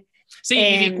definitivamente. Sí,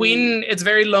 Ivy Queen, it's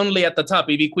very lonely at the top.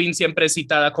 Ivy Queen siempre es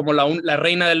citada como la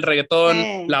reina del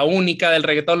reggaetón, la única del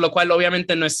reggaetón, lo cual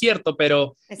obviamente no es cierto,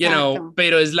 pero,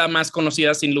 pero es la más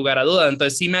conocida sin lugar a duda.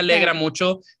 Entonces sí me alegra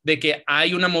mucho de que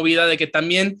hay una movida, de que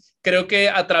también creo que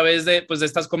a través de, pues, de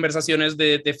estas conversaciones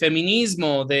de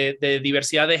feminismo, de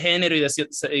diversidad de género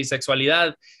y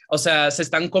sexualidad, o sea, se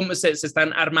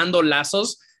están armando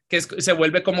lazos que se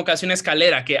vuelve como casi una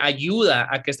escalera que ayuda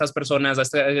a que estas personas, a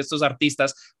estos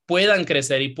artistas puedan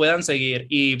crecer y puedan seguir.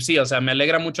 Y sí, o sea, me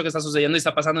alegra mucho que está sucediendo y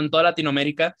está pasando en toda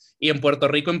Latinoamérica y en Puerto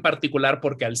Rico en particular,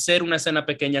 porque al ser una escena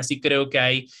pequeña sí creo que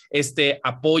hay este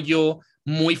apoyo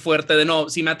muy fuerte,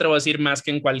 sí me atrevo a decir más que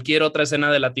en cualquier otra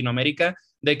escena de Latinoamérica,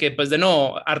 de que pues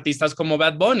artistas como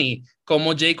Bad Bunny,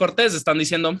 como Jay Cortés están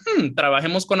diciendo,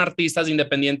 trabajemos con artistas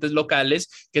independientes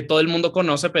locales que todo el mundo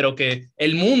conoce, pero que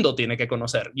el mundo tiene que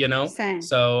conocer, you know? Sí.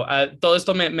 So, todo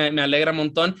esto me alegra un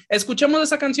montón. Escuchemos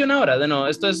esa canción ahora,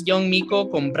 esto es Young Miko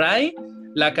con Bray,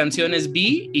 la canción es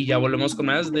B y ya volvemos con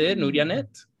más de Nuria Net.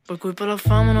 Por culpa de la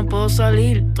fama no puedo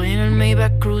salir, estoy en el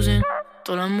Maybach cruising,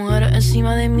 todas las mujeres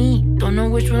encima de mí, don't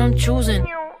know which one I'm choosing.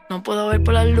 No puedo ver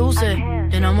por las luces,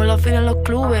 llenamos la fila en los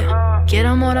clubes. Quiero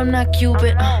amor, I'm not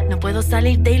Cupid, no puedo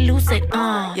salir de lucid,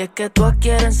 Y es que todas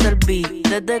quieren ser B,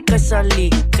 desde que salí.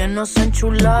 Que no se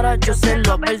enchulara, yo se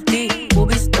lo advertí.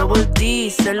 Boobies double D,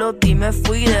 se lo di, me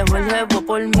fui. Dejó el jevo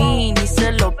por mí, ni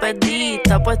se lo pedí.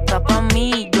 Está puesta pa'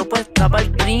 mí, yo puesta pa'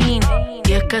 el green.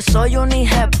 Y es que soy un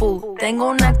hijepu, tengo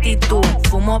una actitud.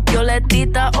 Fumo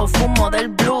violetita o fumo del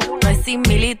blue, no hay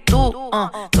similitud.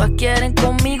 Todas quieren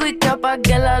conmigo y que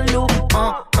apague la luz.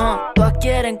 Todas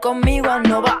quieren conmigo,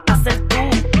 no va a ser tú.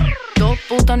 Dos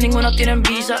putas, ninguna tienen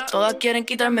visa. Todas quieren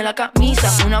quitarme la camisa.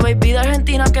 Una baby de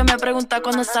Argentina que me pregunta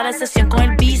cuándo sale sesión con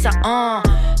el visa.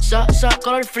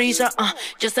 Color frisa.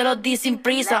 Yo se lo di sin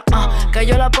prisa. Que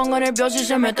yo la pongo nerviosa y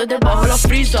se mete debajo la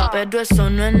frisa. Pero eso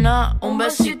no es nada, un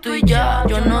besito y ya.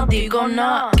 Yo no digo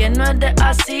nada, que no es de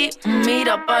así.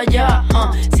 Mira pa' allá.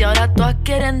 Si ahora todas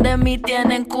quieren de mí,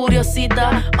 tienen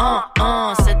curiosidad.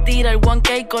 Se tira el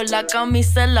 1K con la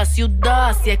camisa en la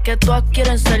ciudad. Si es que todas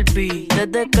quieren ser B,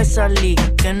 desde que salí,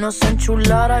 que no se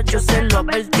enchulara, yo se lo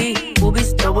advertí.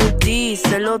 Boobies double D,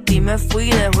 se lo di, me fui.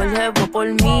 Dejó el jevo por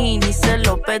mí, ni se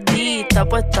lo pedí. Está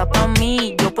puesta pa'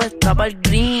 mí, yo puesta pa' el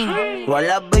green. Todas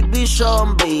las baby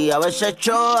zombie, a veces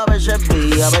cho, a veces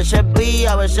bi, a veces bi,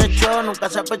 a veces cho. Nunca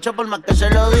se pecho por más que se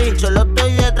lo di. Solo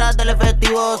estoy detrás del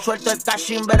efectivo, suelto el cash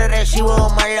sin ver el recibo.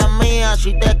 Mala mía,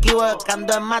 si te equivocas, que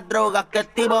ando en más drogas que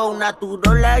activo. Una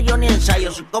turola, yo ni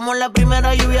ensayo. Soy como la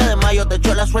primera lluvia de mayo. Te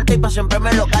echo la suerte y pa' siempre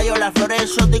me lo callo. Las flores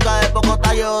exóticas de poco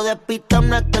tallo. Despista,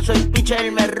 no es que soy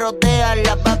pitcher. Me rodean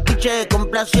las papiche,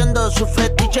 complaciendo su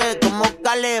fetiche. Como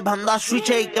Caleb, ando a switch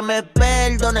y que me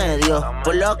perdone Dios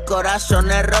por los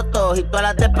corazones rotos y todas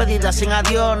las despedidas sin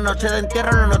adiós. Noche de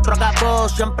entierro, lo nuestro acabó.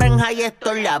 Siempre en high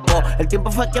estoy la voz. El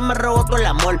tiempo fue quien me robó todo el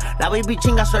amor. La baby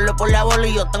chinga solo por la bola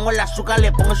y yo tengo el azúcar,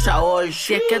 le pongo sabor.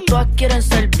 Si es que todas quieren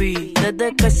ser B,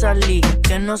 desde que salí,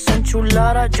 que no se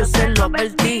enchulara, yo se lo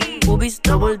advertí. Boobies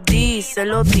double D, se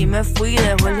lo di, me fui.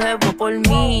 Dejó el jevo por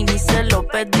mí, ni se lo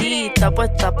pedí. Está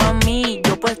puesta pa' mí,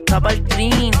 yo puesta pa' el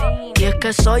green. Y es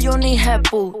que soy un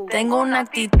hijepu, tengo una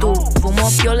actitud. Fumo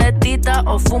violetita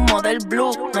o fumo del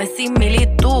blue, no hay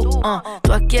similitud.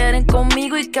 Todas quieren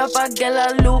conmigo y que apague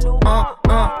la luz.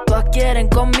 Todas quieren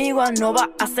conmigo, no va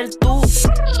a ser tú.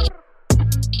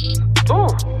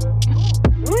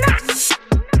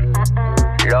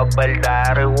 Los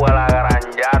verdaderos igual a gran,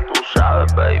 ya tú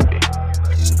sabes, baby.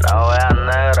 La oveja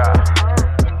negra,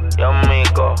 yo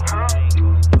mico.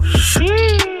 Sí.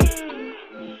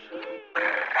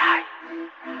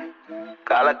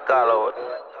 Cala calor.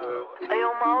 Hey,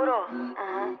 yo, Mauro.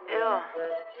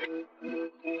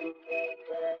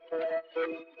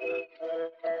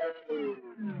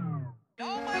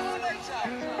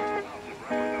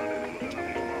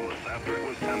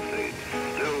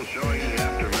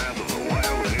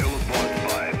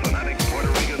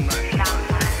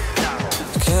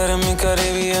 Quiere mi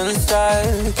Caribbean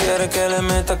style, quiere que le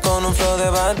meta con un flow de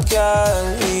bad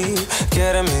girl. Y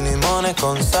quiere mi limones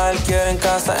con sal, quiere en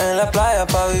casa en la playa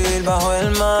pa' vivir bajo el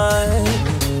mar.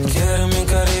 Quiere mi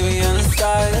Caribbean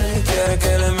style, quiere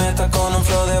que le meta con un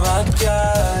flow de bad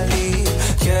girl. Y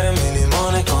quiere mi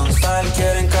limones con sal,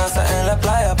 quiere en casa en la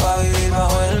playa pa' vivir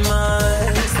bajo el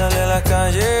mar. Salí a la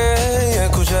calle y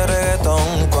escuché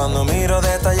reggaetón. Cuando miro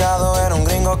detallado era un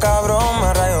gringo cabrón.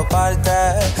 Me rayo parte,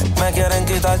 me quieren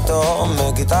quitar todo.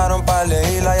 Me quitaron par de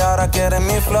islas y ahora quieren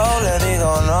mi flow. Le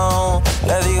digo no,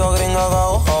 le digo gringo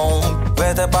go home.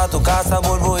 Vete pa' tu casa,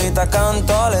 burbujita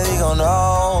canto. Le digo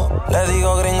no, le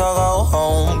digo gringo go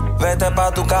home. Vete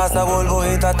pa' tu casa,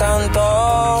 burbujita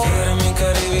canto. Quiere mi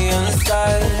Caribbean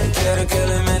style, quiere que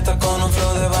le meta con un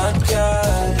flow de bad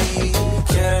girl. Y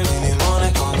quiere mi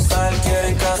limones con sal, quiere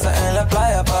en casa en la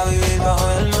playa pa' vivir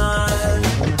bajo el mar.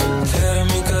 Quiere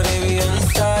mi Caribbean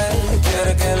style,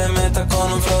 quiere que le meta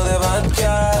con un flow de bad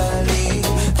girl. Y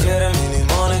quiere mi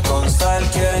limones con sal,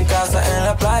 quiere en casa en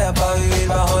la playa pa' vivir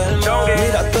bajo el mar.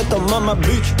 Mira tú estos mama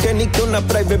bitch, que ni que una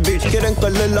private bitch. Quieren que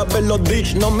le lave los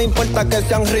ditch, no me importa que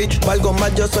sean rich. Valgo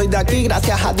más, yo soy de aquí,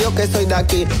 gracias a Dios que soy de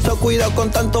aquí. So cuidado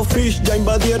con tanto fish, ya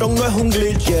invadieron, no es un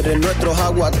glitch. Quieren nuestros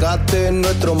aguacates,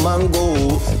 nuestro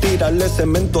mango. Tirarle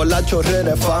cemento a la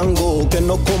chorrera de fango. Que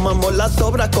no comamos las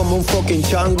sobras como un fucking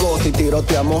chango. Si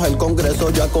tiroteamos el congreso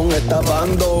ya con esta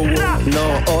bando.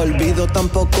 No olvido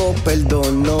tampoco,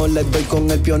 perdono. Les doy con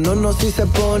el pionono si se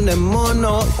pone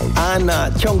mono.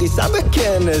 Ana, Chongi, ¿sabes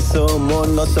quiénes somos?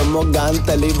 No somos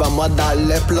Gantel y vamos a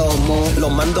darle plomo. Lo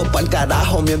mando pa'l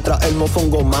carajo mientras el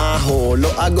mofongo majo. Lo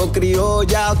hago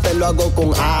criolla, te lo hago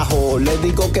con ajo. Le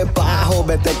digo que pajo,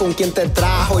 vete con quien te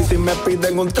trajo. Y si me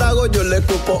piden un trago, yo le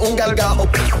cupo un gargajo.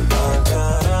 Al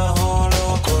carajo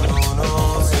los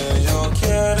colonos, ellos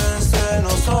quieren ser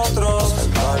nosotros.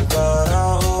 Al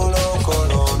carajo los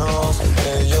colonos,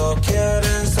 ellos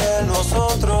quieren ser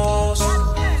nosotros.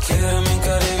 Quiere mi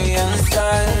Caribbean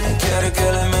style, quiere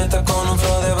que le meta con un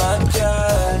flow de bad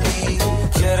girl. Y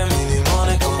quiere mi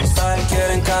limones con sal,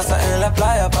 quiere en casa en la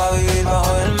playa pa' vivir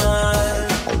bajo el mar.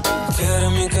 Quiere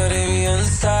mi Caribbean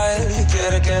style,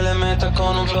 quiere que le meta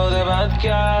con un flow de bad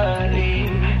girl. Y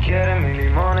quiere mi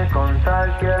limones con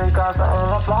sal, quiere en casa en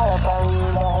la playa pa'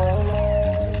 vivir bajo el mar.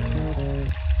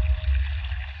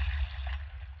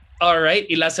 All right,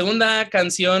 y la segunda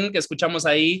canción que escuchamos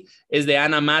ahí es de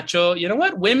Ana Macho. You know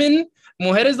what?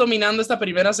 Mujeres dominando esta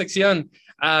primera sección.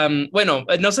 Bueno,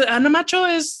 no sé, ¿Ana Macho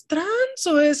es trans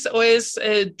o es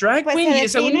drag Pues queen?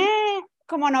 se define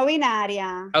como no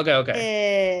binaria. Ok.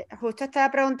 Justo estaba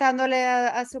preguntándole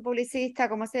a su publicista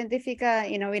cómo se identifica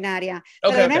y no binaria.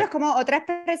 Ok, Pero es como otra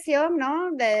expresión, ¿no?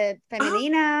 De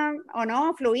femenina o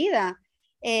no, fluida.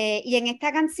 Y en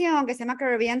esta canción que se llama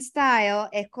Caribbean Style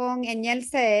es con Enyel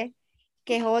C,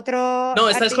 que es otro No,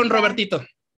 esta es con artista. Robertito.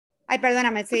 Ay,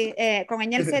 perdóname, sí. Con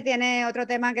Enyel C tiene otro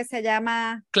tema que se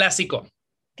llama Clásico.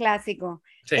 Clásico.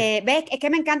 Sí. ¿Ves? Es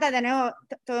que me encanta, de nuevo,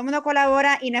 todo el mundo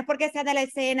colabora y no es porque sea de la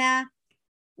escena,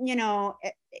 you know,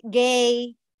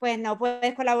 gay, pues no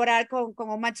puedes colaborar con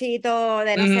un machito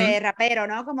de, no sé, rapero,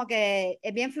 ¿no? Como que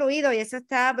es bien fluido y eso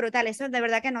está brutal. Eso de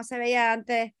verdad que no se veía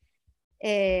antes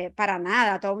para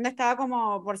nada. Todo el mundo estaba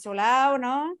como por su lado,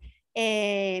 ¿no?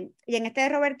 Y en este de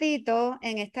Robertito,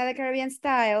 en esta de Caribbean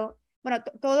Style, bueno,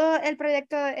 todo el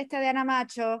proyecto este de Ana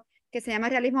Macho, que se llama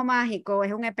Realismo Mágico,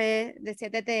 es un EP de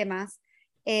 7 temas.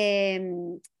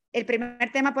 El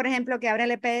primer tema, por ejemplo, que abre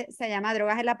el EP se llama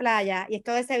Drogas en la Playa, y es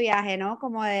todo ese viaje, ¿no?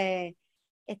 Como de,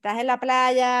 estás en la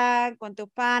playa con tus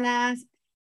panas,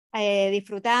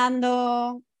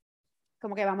 disfrutando,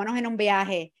 como que vámonos en un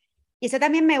viaje. Y eso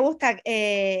también me gusta,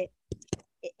 es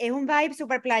un vibe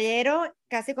súper playero,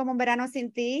 casi como Un Verano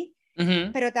Sin Ti,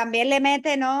 pero también le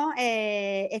mete, ¿no?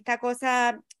 Esta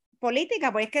cosa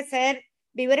política, pues es que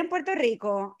vivir en Puerto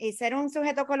Rico y ser un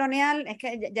sujeto colonial, es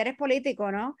que ya eres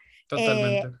político, ¿no?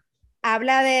 Totalmente.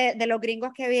 Habla de los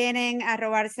gringos que vienen a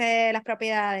robarse las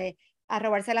propiedades, a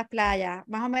robarse las playas,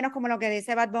 más o menos como lo que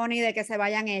dice Bad Bunny de que se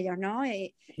vayan ellos, ¿no?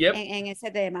 Y, en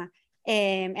ese tema.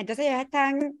 Entonces ellos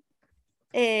están,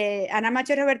 Ana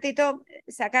Macho y Robertito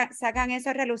sacan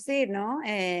eso a relucir, ¿no?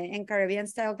 En Caribbean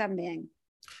Style también.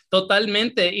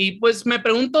 Totalmente. Y pues me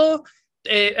pregunto,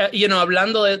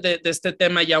 hablando de este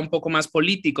tema ya un poco más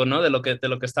político, ¿no? De lo que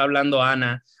está hablando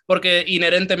Ana, porque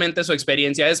inherentemente su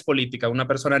experiencia es política, una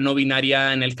persona no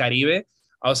binaria en el Caribe.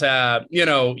 O sea,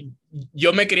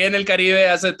 yo me crié en el Caribe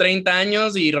hace 30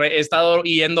 años y he estado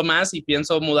yendo más y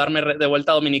pienso mudarme de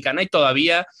vuelta a Dominicana y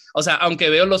todavía, o sea, aunque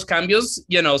veo los cambios,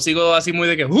 sigo así muy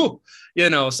de que,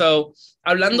 so,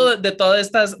 hablando de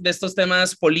todas de estos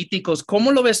temas políticos,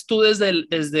 ¿cómo lo ves tú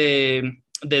desde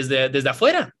desde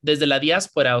afuera, desde la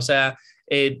diáspora. O sea,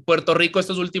 Puerto Rico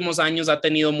estos últimos años ha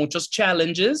tenido muchos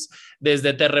challenges,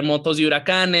 desde terremotos y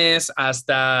huracanes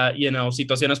hasta,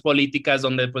 situaciones políticas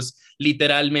donde pues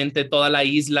literalmente toda la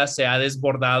isla se ha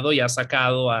desbordado y ha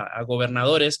sacado a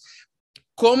gobernadores.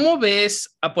 ¿Cómo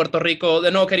ves a Puerto Rico?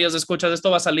 De nuevo, queridos escuchas, esto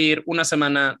va a salir una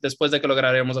semana después de que lo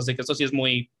grabemos, así que esto sí es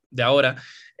muy de ahora.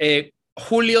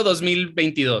 Julio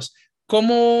 2022.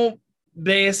 ¿Cómo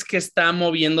ves que está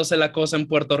moviéndose la cosa en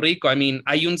Puerto Rico? I mean,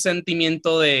 ¿hay un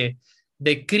sentimiento de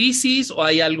crisis o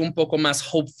hay algo un poco más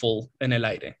hopeful en el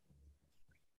aire?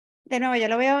 De nuevo, yo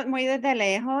lo veo muy desde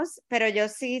lejos, pero yo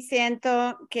sí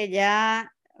siento que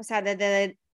ya, o sea,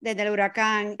 desde el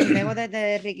huracán y luego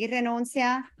desde Ricky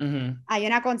renuncia, hay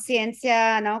una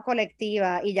conciencia, ¿no?,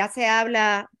 colectiva, y ya se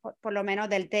habla por lo menos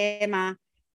del tema.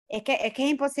 Es que es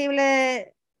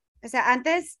imposible, o sea,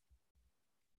 antes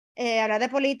hablar de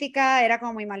política era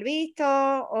como muy mal visto,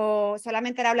 o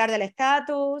solamente era hablar del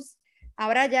estatus.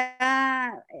 Ahora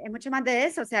ya es mucho más de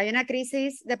eso, o sea, hay una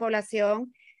crisis de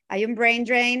población, hay un brain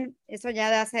drain, eso ya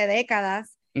de hace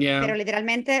décadas, pero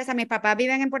literalmente, o sea, mis papás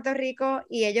viven en Puerto Rico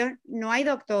y ellos, no hay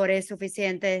doctores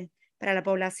suficientes para la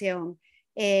población.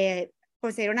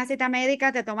 Conseguir una cita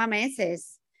médica te toma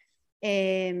meses.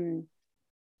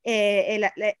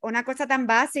 Una cosa tan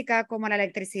básica como la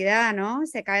electricidad, ¿no?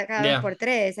 Se cae cada 2 por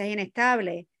 3, es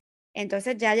inestable.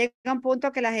 Entonces ya llega un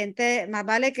punto que la gente, más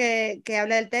vale que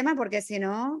hable del tema, porque si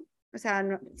no, o sea,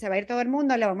 se va a ir todo el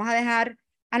mundo, le vamos a dejar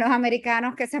a los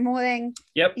americanos que se muden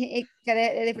y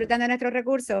que disfrutan de nuestros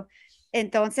recursos.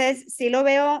 Entonces sí lo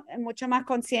veo mucho más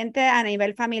consciente a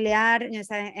nivel familiar, o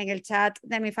sea, en el chat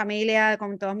de mi familia,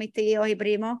 con todos mis tíos y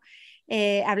primos,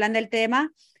 hablan del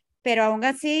tema, pero aún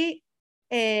así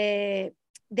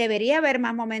debería haber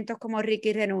más momentos como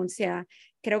Ricky renuncia.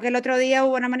 Creo que el otro día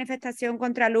hubo una manifestación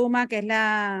contra Luma, que es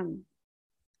la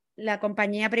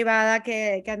compañía privada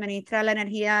que administra la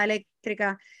energía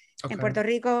eléctrica en Puerto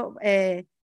Rico,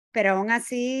 pero aún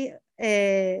así,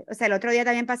 o sea, el otro día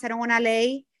también pasaron una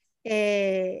ley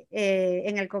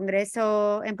en el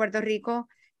Congreso en Puerto Rico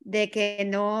de que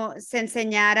no se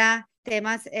enseñara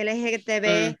temas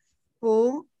LGTBQ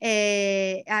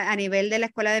a nivel de la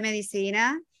escuela de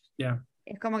medicina.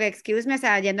 Es como que, excuse me, o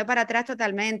sea, yendo para atrás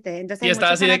totalmente. Entonces, y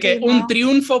estaba así de que un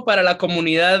triunfo para la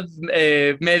comunidad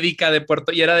médica de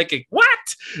Puerto, y era de que, ¿what?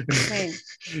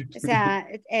 Sí. O sea,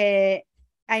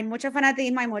 hay mucho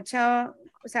fanatismo, hay mucho,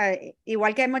 o sea,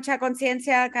 igual que hay mucha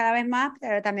conciencia cada vez más,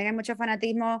 pero también hay mucho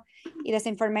fanatismo y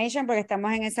desinformation, porque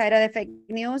estamos en esa era de fake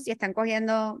news y están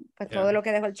cogiendo pues todo lo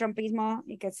que dejó el trumpismo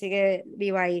y que sigue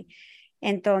vivo ahí.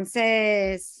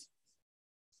 Entonces,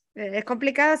 es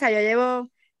complicado, o sea, yo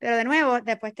llevo... Pero de nuevo,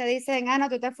 después te dicen, no,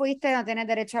 tú te fuiste, no tienes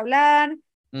derecho a hablar,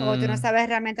 o tú no sabes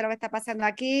realmente lo que está pasando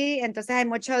aquí. Entonces hay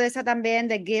mucho de eso también,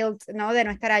 de guilt, ¿no? De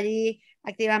no estar allí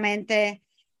activamente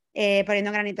poniendo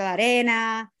un granito de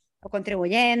arena o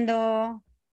contribuyendo.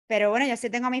 Pero bueno, yo sí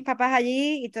tengo a mis papás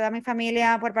allí y toda mi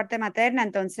familia por parte materna,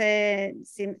 entonces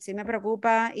sí me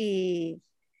preocupa y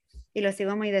lo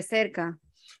sigo muy de cerca.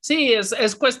 Sí,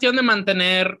 es cuestión de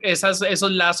mantener esos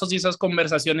lazos y esas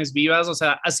conversaciones vivas. O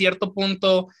sea, a cierto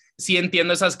punto sí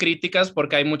entiendo esas críticas,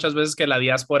 porque hay muchas veces que la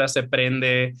diáspora se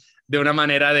prende de una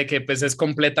manera de que pues es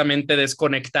completamente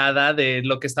desconectada de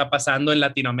lo que está pasando en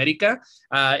Latinoamérica.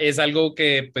 Es algo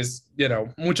que pues,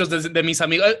 muchos de mis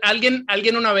amigos, alguien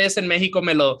una vez en México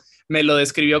me lo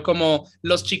describió como: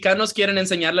 los chicanos quieren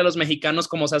enseñarle a los mexicanos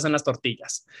cómo se hacen las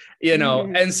tortillas,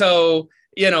 and so...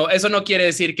 eso no quiere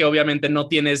decir que obviamente no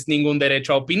tienes ningún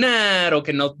derecho a opinar o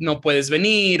que no puedes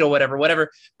venir o whatever,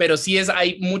 pero sí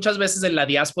hay muchas veces en la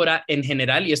diáspora en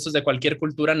general, y esto es de cualquier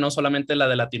cultura, no solamente la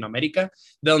de Latinoamérica,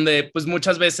 donde pues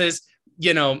muchas veces,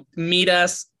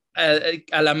 miras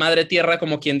a la madre tierra,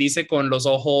 como quien dice, con los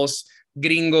ojos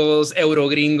gringos,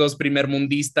 eurogringos,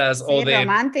 primermundistas, sí, o de...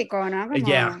 romántico, ¿no?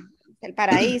 Como el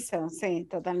paraíso, sí,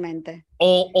 totalmente.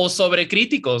 O sobre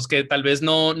críticos que tal vez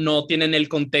no tienen el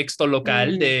contexto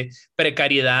local de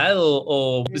precariedad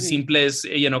o simples,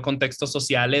 contextos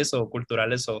sociales o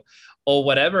culturales o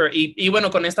whatever. Y bueno,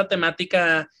 con esta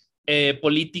temática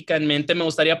política en mente, me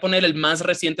gustaría poner el más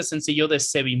reciente sencillo de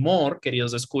Sevimor,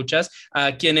 queridos escuchas.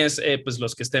 A quienes, pues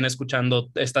los que estén escuchando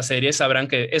esta serie sabrán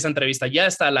que esa entrevista ya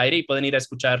está al aire y pueden ir a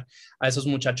escuchar a esos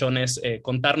muchachones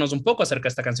contarnos un poco acerca de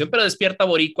esta canción. Pero Despierta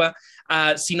Boricua,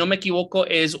 si no me equivoco,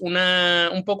 es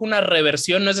un poco una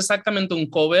reversión, no es exactamente un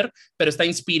cover, pero está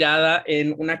inspirada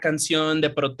en una canción de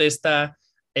protesta.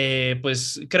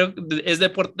 Pues creo que es de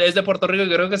Puerto Rico, y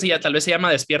creo que sí, tal vez se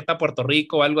llama Despierta Puerto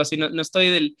Rico o algo así, no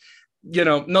estoy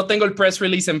no tengo el press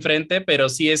release enfrente, pero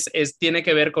sí tiene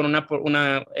que ver con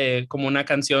como una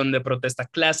canción de protesta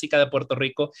clásica de Puerto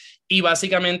Rico, y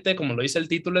básicamente, como lo dice el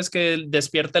título, es que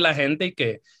despierte a la gente y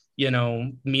que,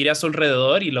 mire a su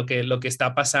alrededor y lo que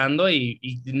está pasando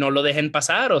y no lo dejen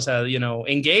pasar, o sea,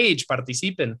 engage,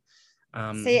 participen.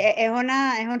 Sí, es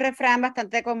un refrán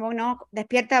bastante común, ¿no?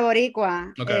 Despierta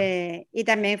boricua. Okay. Y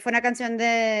también fue una canción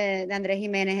de Andrés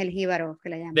Jiménez, El Jíbaro, que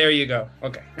la llaman. There you go.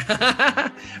 Ok.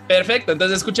 Perfecto.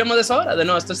 Entonces escuchemos eso ahora. De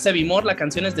nuevo, esto es Sevimor, la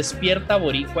canción es Despierta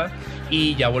boricua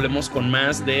y ya volvemos con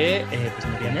más de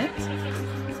Marianet.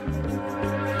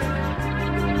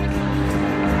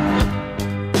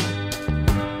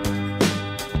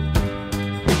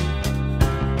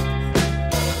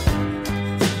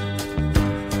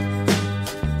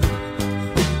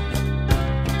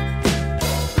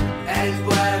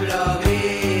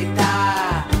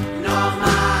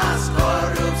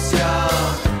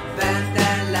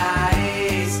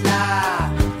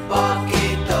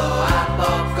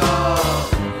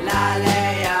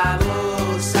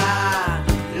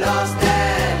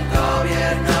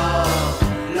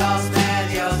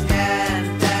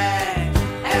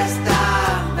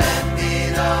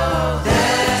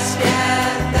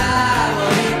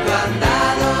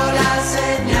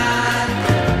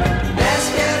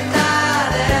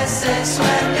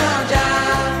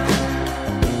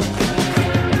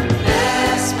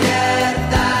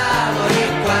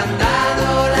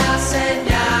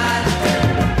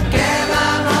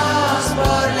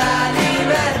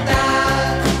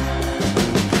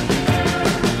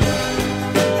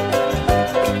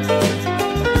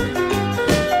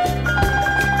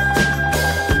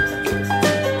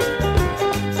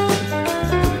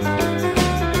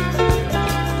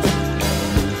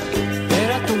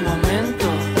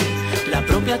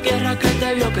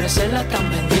 Se la están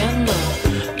vendiendo,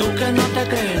 tú que no te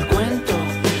crees el cuento,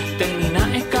 terminas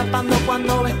escapando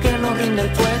cuando ves que no rinde el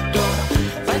puesto.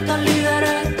 Para estos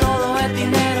líderes todo es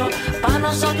dinero, para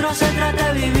nosotros se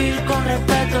trata de vivir con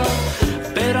respeto,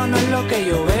 pero no es lo que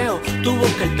yo veo, tú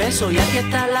busca el peso y aquí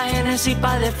está la génesis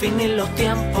para definir los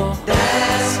tiempos. Despierta,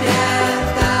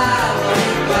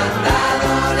 boricua, han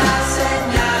dado la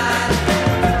señal,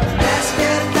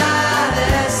 despierta de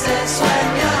ese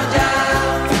sueño ya.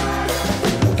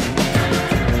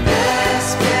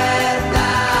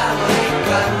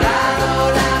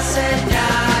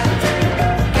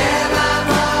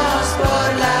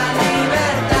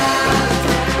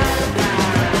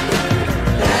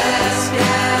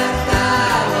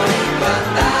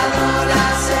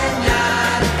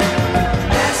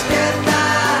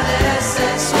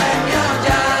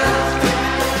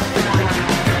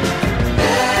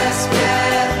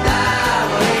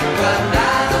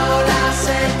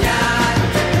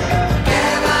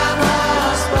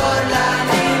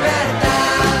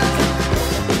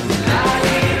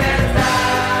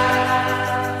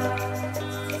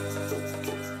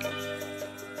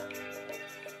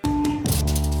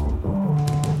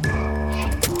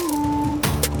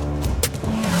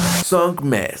 Song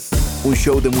Mess, un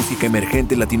show de música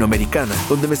emergente latinoamericana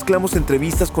donde mezclamos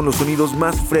entrevistas con los sonidos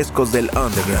más frescos del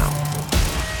underground.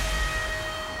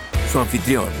 Su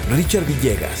anfitrión, Richard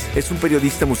Villegas, es un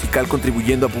periodista musical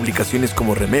contribuyendo a publicaciones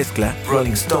como Remezcla,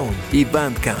 Rolling Stone y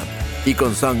Bandcamp. Y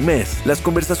con Song Mess, las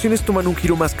conversaciones toman un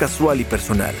giro más casual y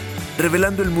personal,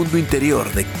 revelando el mundo interior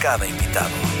de cada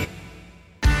invitado.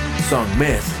 Song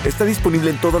Mess está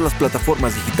disponible en todas las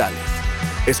plataformas digitales.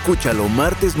 Escúchalo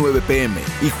martes 9 p.m.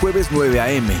 y jueves 9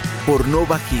 a.m. por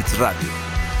Nova Hits Radio.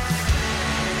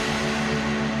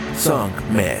 Song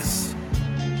Mess.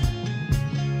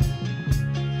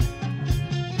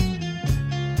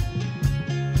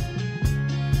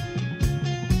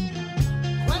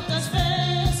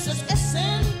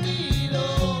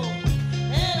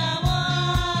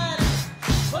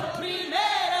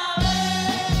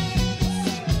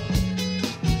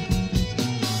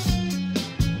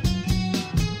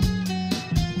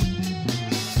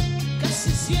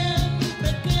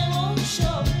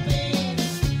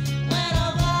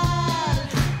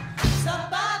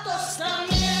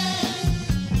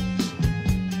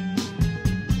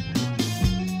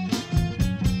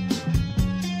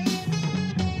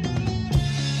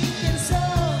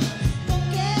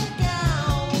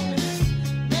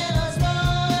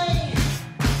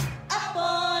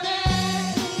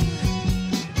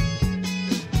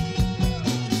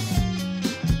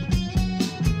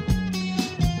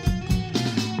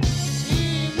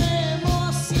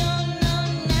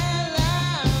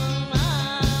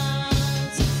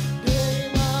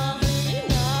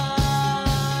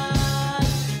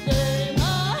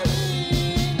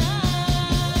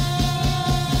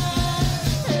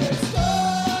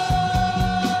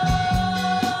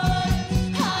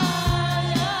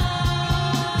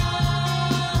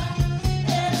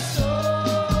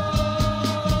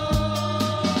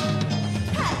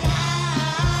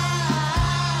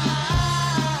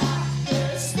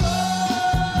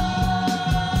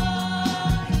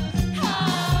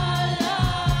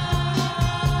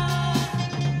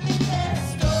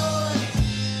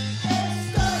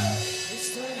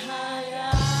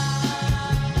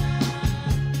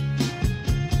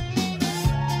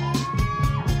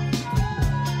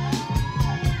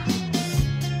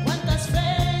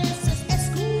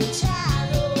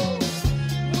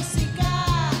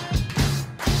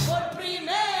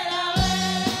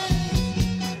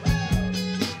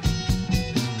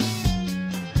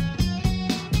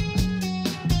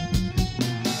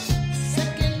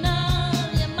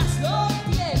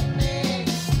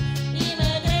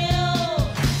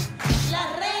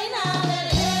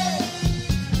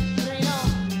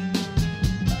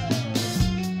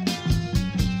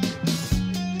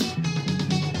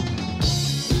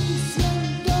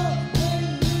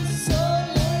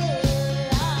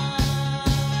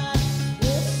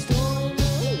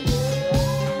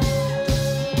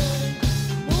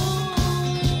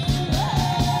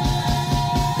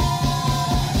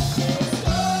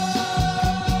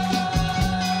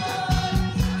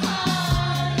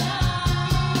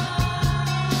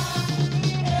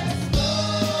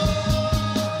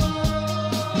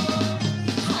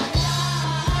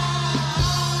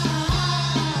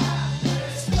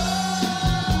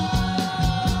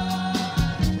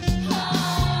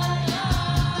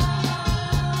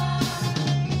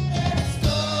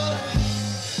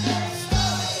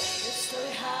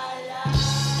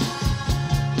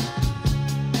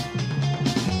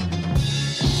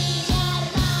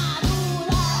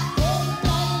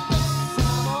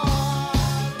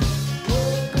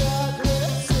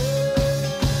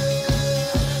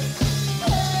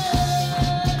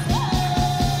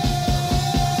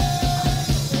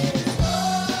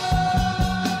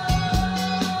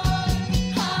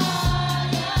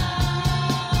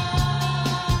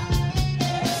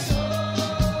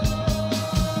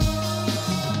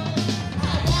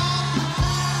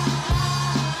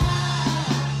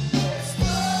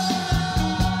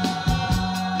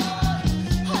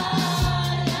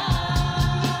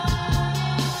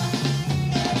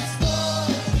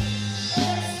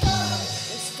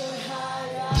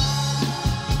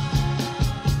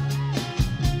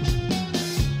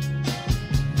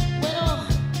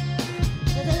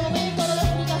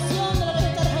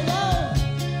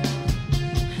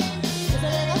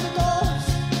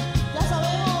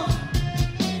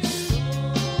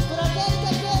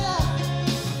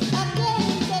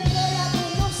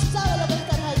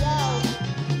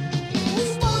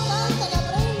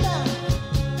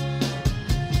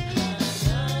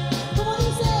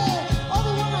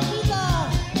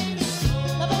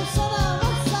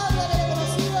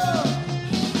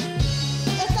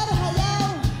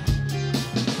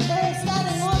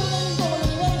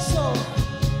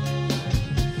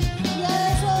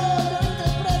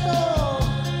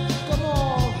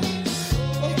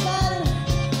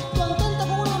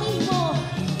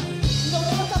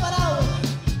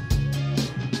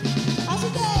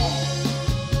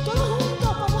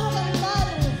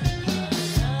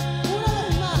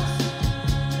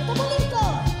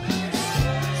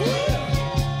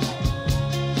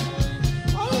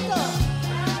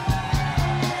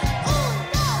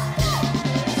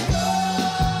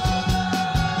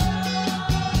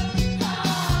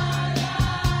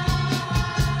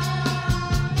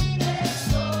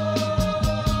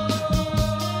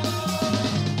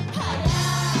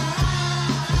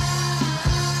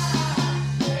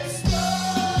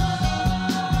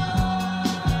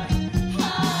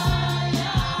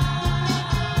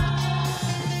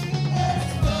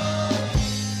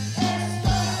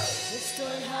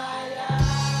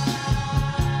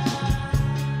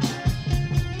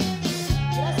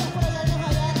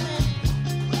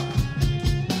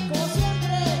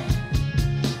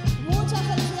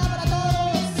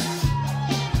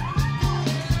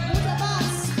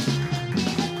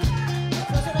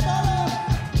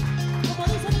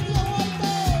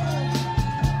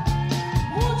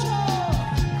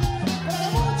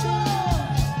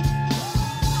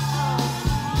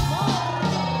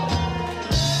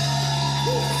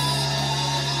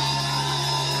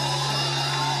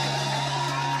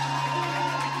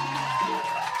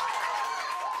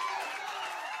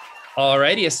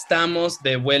 Alrighty, estamos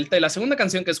de vuelta. Y la segunda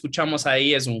canción que escuchamos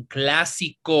ahí es un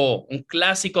clásico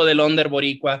del under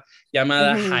boricua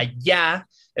llamada Jayá.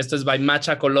 Esto es by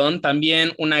Macha Colón,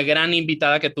 también una gran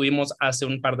invitada que tuvimos hace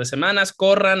un par de semanas.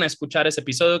 Corran a escuchar ese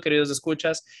episodio, queridos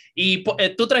escuchas. Y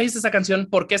tú trajiste esa canción,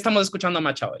 ¿por qué estamos escuchando a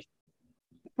Macha hoy?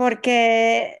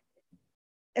 Porque,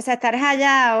 o sea, estar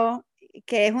hallado,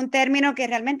 que es un término que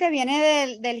realmente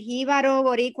viene del jíbaro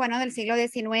boricua, ¿no? Del siglo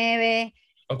XIX,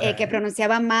 que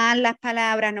pronunciaba mal las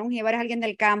palabras, ¿no? Un jíbaro es alguien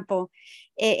del campo.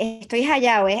 Estoy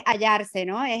hallado, es hallarse,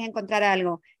 ¿no? Es encontrar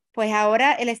algo. Pues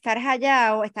ahora el estar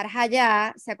hallado, estar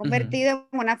hallá, se ha convertido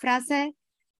en una frase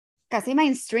casi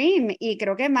mainstream, y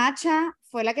creo que Macha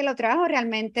fue la que lo trajo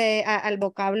realmente al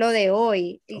vocablo de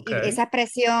hoy. Y esa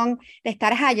expresión de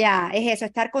estar hallá, es eso,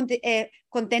 estar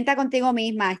contenta contigo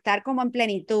misma, estar como en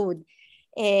plenitud,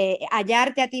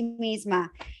 hallarte a ti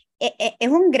misma. Es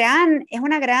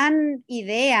una gran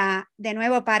idea, de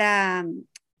nuevo, para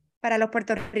los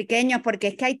puertorriqueños, porque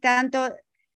es que hay tanto,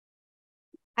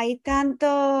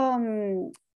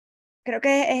 creo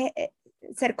que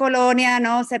ser colonia,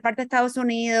 ¿no? Ser parte de Estados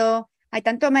Unidos, hay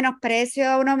tanto menosprecio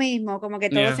a uno mismo, como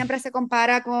que todo siempre se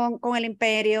compara con el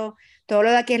imperio, todo lo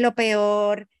de aquí es lo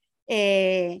peor,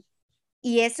 y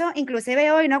eso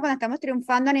inclusive hoy, ¿no? Cuando estamos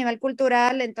triunfando a nivel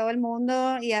cultural en todo el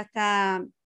mundo y hasta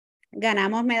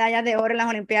ganamos medallas de oro en las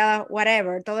Olimpiadas,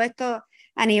 whatever, todo esto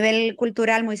a nivel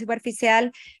cultural muy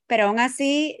superficial, pero aún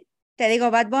así, te digo,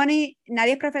 Bad Bunny,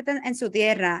 nadie es profeta en su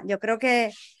tierra. Yo creo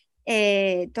que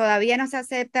todavía no se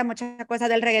acepta muchas cosas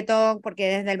del reggaetón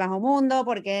porque es del bajo mundo,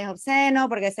 porque es obsceno,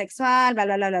 porque es sexual, bla,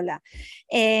 bla, bla, bla, bla.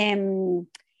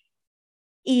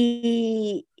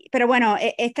 Pero bueno,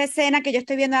 esta escena que yo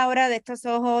estoy viendo ahora de estos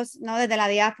ojos, ¿no? Desde la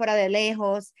diáspora, de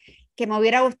lejos, que me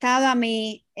hubiera gustado a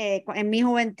mí en mi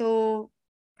juventud,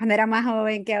 cuando era más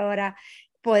joven que ahora,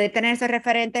 poder tener esos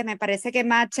referentes. Me parece que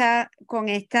Macha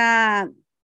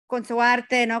con su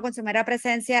arte, ¿no? Con su mera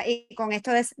presencia y con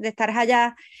esto de estar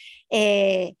allá,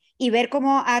 y ver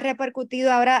cómo ha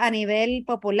repercutido ahora a nivel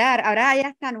popular. Ahora hay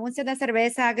hasta anuncios de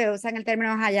cerveza que usan el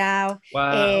término hallao.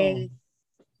 Wow.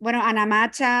 Bueno, Ana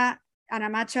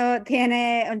Macho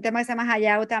tiene un tema que se llama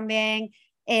hallao también.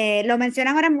 Lo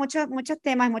mencionan ahora en muchos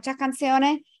temas, muchas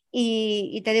canciones,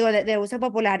 y te digo, de uso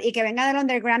popular, y que venga del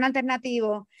underground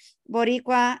alternativo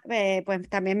boricua, pues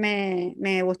también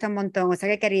me gusta un montón. O sea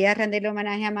que quería rendirle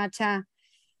homenaje a Macha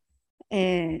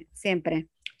siempre.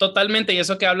 Totalmente, y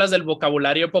eso que hablas del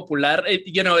vocabulario popular,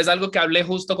 es algo que hablé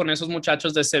justo con esos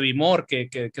muchachos de Sevimor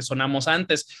que sonamos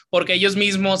antes, porque ellos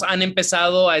mismos han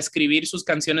empezado a escribir sus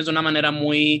canciones de una manera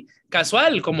muy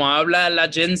casual, como habla la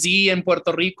Gen Z en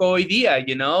Puerto Rico hoy día,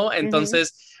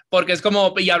 entonces, porque es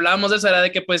como, y hablábamos de eso, era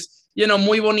de que pues,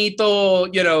 muy bonito,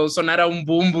 sonar a un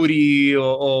Bumburi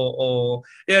o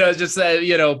just,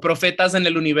 profetas en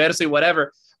el universo y whatever.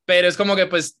 Pero es como que,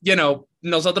 pues,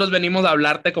 nosotros venimos a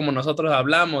hablarte como nosotros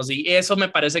hablamos, y eso me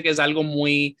parece que es algo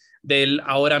muy del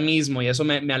ahora mismo, y eso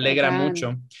me alegra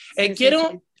mucho.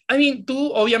 Quiero, I mean,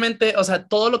 tú obviamente, o sea,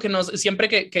 todo lo que siempre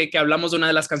que hablamos de una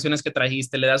de las canciones que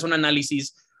trajiste, le das un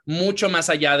análisis mucho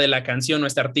más allá de la canción o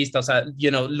este artista, o sea,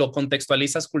 lo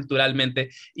contextualizas culturalmente,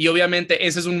 y obviamente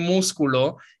ese es un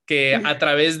músculo que a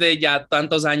través de ya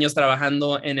tantos años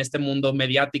trabajando en este mundo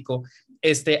mediático,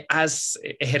 has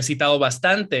ejercitado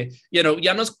bastante.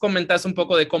 Ya nos comentaste un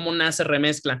poco de cómo nace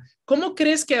Remezcla. ¿Cómo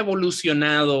crees que ha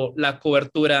evolucionado la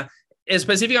cobertura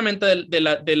específicamente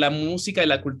de la música y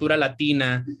la cultura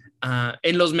latina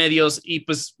en los medios y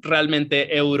pues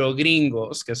realmente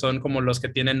eurogringos, que son como los que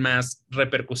tienen más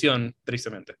repercusión,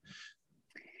 tristemente?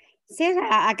 Sí,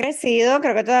 ha crecido,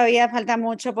 creo que todavía falta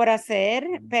mucho por hacer,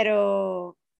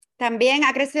 pero también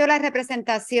ha crecido la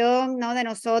representación, ¿no? de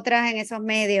nosotras en esos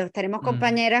medios. Tenemos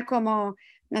compañeras como,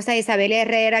 no sé, Isabel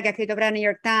Herrera, que ha escrito para New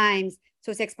York Times,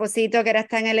 Susi Exposito, que ahora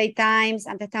está en LA Times,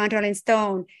 antes estaba en Rolling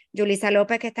Stone, Julissa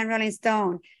López, que está en Rolling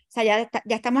Stone. O sea, ya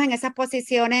estamos en esas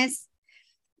posiciones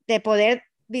de poder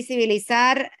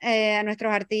visibilizar a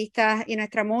nuestros artistas y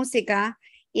nuestra música,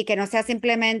 y que no sea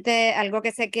simplemente algo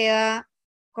que se queda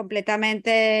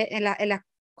completamente en las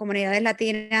comunidades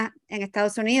latinas en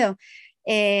Estados Unidos.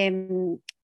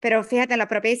 Pero fíjate, la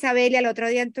propia Isabel el otro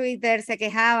día en Twitter se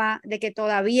quejaba de que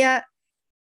todavía,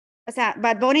 o sea,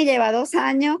 Bad Bunny lleva 2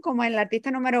 años como el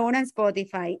artista número 1 en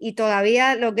Spotify, y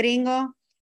todavía los gringos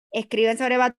escriben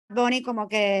sobre Bad Bunny como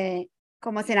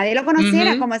si nadie lo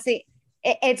conociera, como si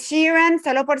Ed Sheeran,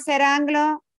 solo por ser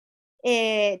anglo,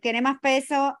 tiene más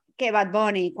peso que Bad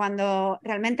Bunny, cuando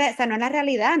realmente, o sea, no es la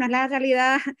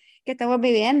realidad que estamos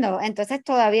viviendo. Entonces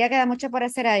todavía queda mucho por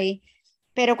hacer ahí.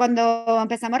 Pero cuando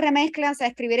empezamos remezclas, a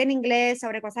escribir en inglés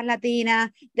sobre cosas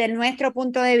latinas, de nuestro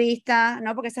punto de vista,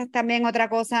 ¿no? Porque eso es también otra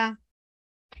cosa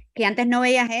que antes no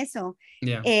veías eso.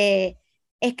 Yeah.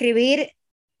 Escribir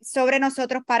sobre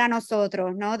nosotros para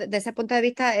nosotros, ¿no? De ese punto de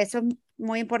vista, eso es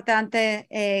muy importante,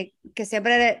 que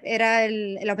siempre era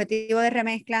el objetivo de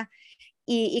remezcla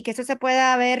y que eso se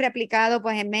pueda ver replicado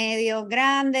pues en medios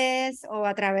grandes o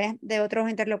a través de otros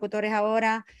interlocutores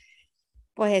ahora.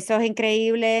 Pues eso es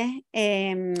increíble.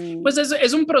 Pues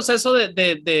es un proceso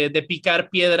de picar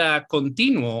piedra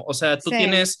continuo. O sea, tú Sí.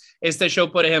 tienes este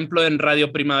show, por ejemplo, en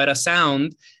Radio Primavera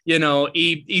Sound, you know,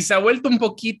 y se ha vuelto un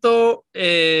poquito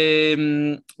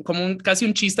como casi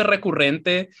un chiste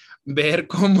recurrente ver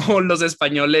cómo los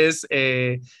españoles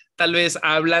tal vez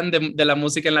hablan de la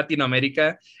música en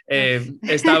Latinoamérica.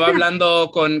 Estaba hablando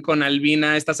con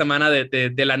Albina esta semana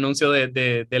del anuncio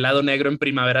de Lado Negro en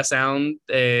Primavera Sound,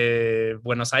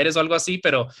 Buenos Aires o algo así,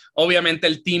 pero obviamente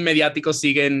el team mediático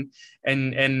sigue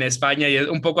en España y es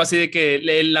un poco así de que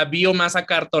la bio más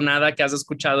acartonada que has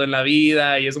escuchado en la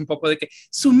vida y es un poco de que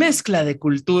su mezcla de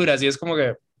culturas y es como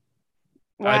que...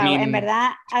 Wow, en verdad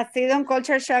ha sido un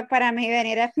culture shock para mí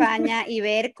venir a España y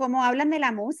ver cómo hablan de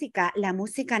la música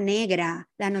negra,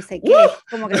 la no sé qué,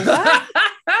 como que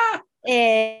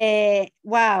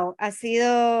wow, ha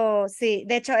sido, sí,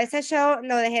 de hecho ese show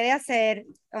lo dejé de hacer,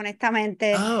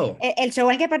 honestamente. El show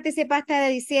en el que participaste de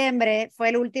diciembre fue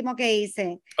el último que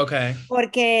hice. Okay.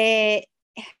 Porque,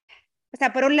 o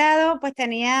sea, por un lado, pues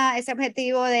tenía ese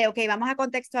objetivo de, ok, vamos a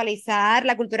contextualizar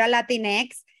la cultura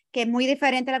Latinx, que es muy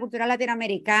diferente a la cultura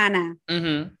latinoamericana.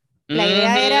 La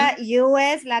idea era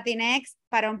US, Latinx,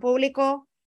 para un público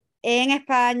en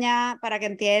España, para que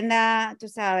entienda, tú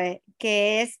sabes,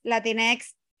 que es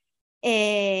Latinx,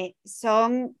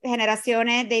 son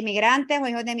generaciones de inmigrantes o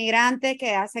hijos de inmigrantes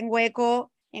que hacen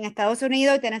hueco en Estados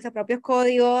Unidos y tienen sus propios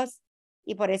códigos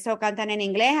y por eso cantan en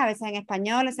inglés, a veces en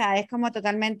español, o sea, es como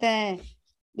totalmente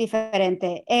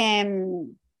diferente.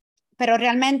 Pero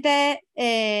realmente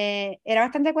era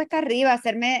bastante cuesta arriba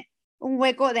hacerme un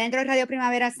hueco dentro de Radio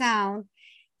Primavera Sound,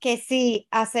 que sí,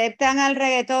 aceptan al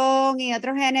reggaetón y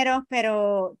otros géneros,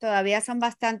 pero todavía son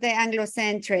bastante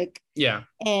anglocentric. Yeah.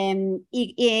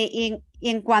 Y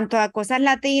en cuanto a cosas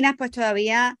latinas, pues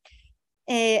todavía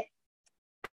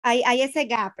hay ese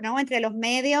gap, ¿no? Entre los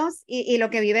medios y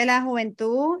lo que vive la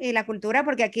juventud y la cultura,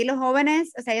 porque aquí los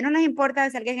jóvenes, o sea, a ellos no les importa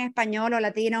si alguien es español o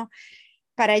latino.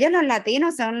 Para ellos los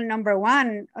latinos son number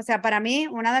one. O sea, para mí,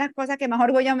 una de las cosas que más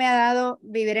orgullo me ha dado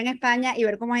vivir en España y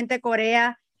ver cómo gente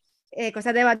corea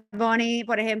cosas de Bad Bunny,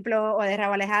 por ejemplo, o de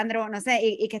Rauw Alejandro, no sé,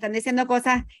 y que están diciendo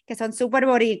cosas que son súper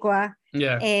boricuas,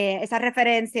 esas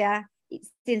referencias,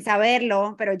 sin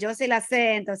saberlo, pero yo sí las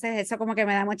sé, entonces eso como que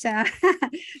me da mucha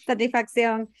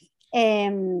satisfacción.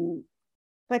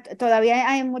 Pues todavía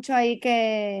hay mucho ahí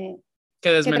que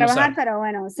trabajar, pero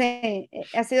bueno, sí,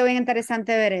 ha sido bien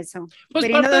interesante ver eso. Pues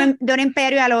viniendo de un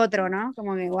imperio al otro, ¿no?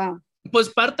 Como que, wow. Pues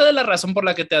parte de la razón por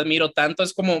la que te admiro tanto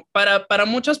es como para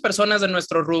muchas personas de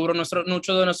nuestro rubro,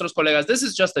 muchos de nuestros colegas, this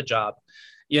is just a job,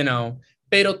 you know.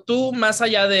 Pero tú, más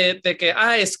allá de que,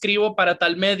 escribo para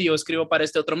tal medio, escribo para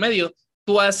este otro medio,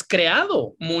 tú has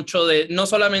creado mucho de, no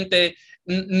solamente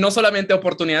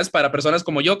oportunidades para personas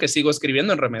como yo, que sigo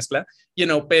escribiendo en remezcla, you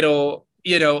know, pero,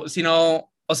 you know,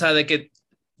 sino, o sea, de que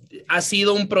ha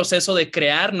sido un proceso de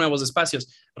crear nuevos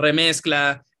espacios,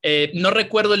 remezcla. No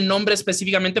recuerdo el nombre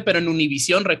específicamente, pero en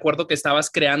Univision recuerdo que estabas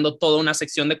creando toda una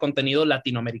sección de contenido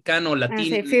latinoamericano,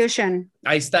 latino. Sí, Fusion.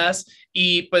 Ahí estás.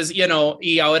 Y pues, you know,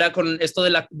 y ahora con esto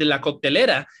de la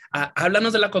coctelera,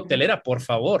 háblanos de la coctelera, por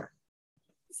favor.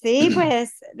 Sí,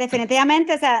 pues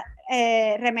definitivamente, o sea,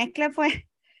 Remezcla fue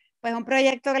pues un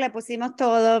proyecto que le pusimos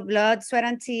todo, blood, sweat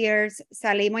and tears,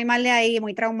 salí muy mal de ahí,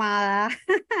 muy traumada,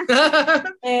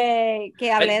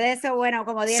 que hablé de eso, bueno,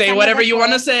 como 10 Say años whatever después. you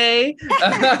want to say.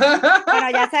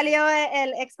 Bueno, ya salió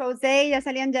el exposé, ya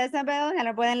salió en Jezebel, ya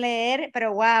lo pueden leer,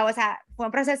 pero wow, o sea, fue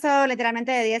un proceso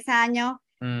literalmente de 10 años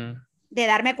de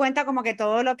darme cuenta como que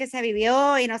todo lo que se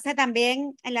vivió y no sé,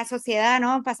 también en la sociedad,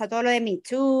 ¿no? Pasa todo lo de Me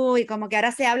Too y como que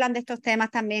ahora se hablan de estos temas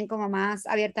también como más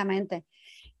abiertamente.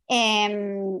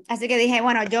 Así que dije,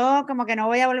 bueno, yo como que no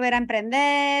voy a volver a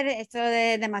emprender, esto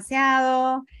es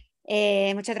demasiado,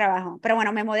 mucho trabajo. Pero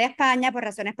bueno, me mudé a España por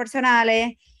razones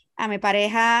personales, a mi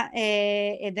pareja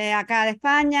es de acá de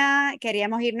España,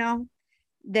 queríamos irnos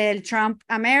del Trump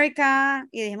America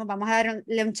y dijimos, vamos a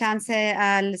darle un chance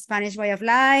al Spanish Way of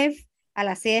Life, a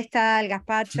la siesta, al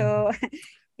gazpacho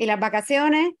y las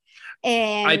vacaciones.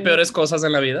 Hay peores cosas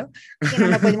en la vida. Que no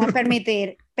lo pudimos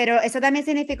permitir. Pero eso también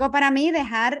significó para mí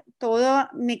dejar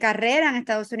toda mi carrera en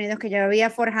Estados Unidos, que yo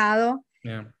había forjado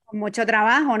con mucho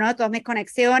trabajo, ¿no? Todas mis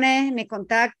conexiones, mis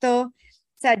contactos. O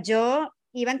sea, yo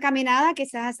iba encaminada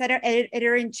quizás a ser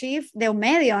editor-in-chief de un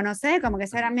medio, no sé, como que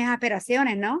esas eran mis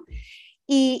aspiraciones, ¿no?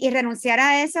 Y renunciar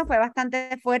a eso fue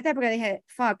bastante fuerte porque dije,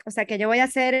 fuck, o sea, que yo voy a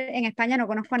hacer en España, no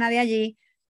conozco a nadie allí.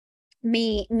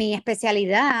 Mi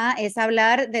especialidad es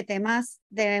hablar de temas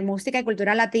de música y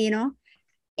cultura latino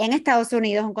en Estados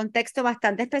Unidos, un contexto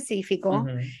bastante específico.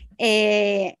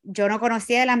 Yo no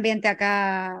conocía el ambiente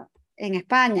acá en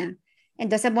España.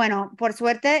 Entonces, bueno, por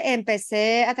suerte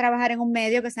empecé a trabajar en un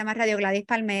medio que se llama Radio Gladys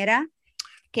Palmera,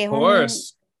 que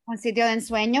es un sitio de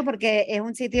ensueño porque es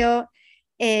un sitio,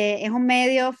 es un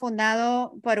medio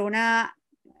fundado por una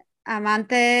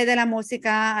amante de la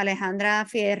música, Alejandra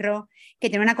Fierro, que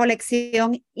tiene una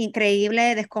colección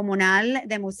increíble, descomunal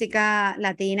de música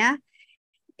latina.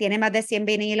 Tiene más de 100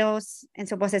 vinilos en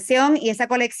su posesión y esa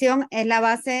colección es la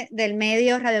base del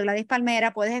medio Radio Gladys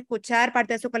Palmera. Puedes escuchar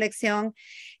parte de su colección,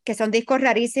 que son discos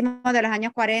rarísimos de los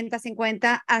años 40,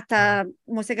 50, hasta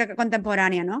música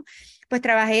contemporánea, ¿no? Pues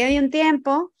trabajé ahí un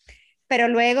tiempo, pero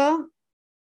luego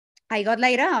I got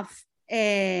laid off.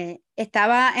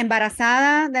 Estaba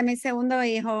embarazada de mi segundo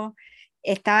hijo,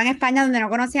 estaba en España donde no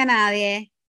conocía a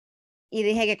nadie y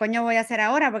dije, ¿qué coño voy a hacer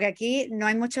ahora? Porque aquí no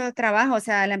hay mucho trabajo, o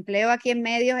sea, el empleo aquí en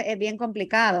medios es bien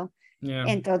complicado.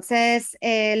 Entonces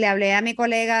le hablé a mi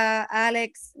colega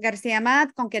Alex García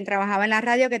Mat, con quien trabajaba en la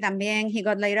radio, que también he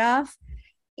got laid off,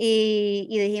 y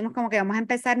dijimos como que vamos a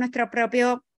empezar nuestro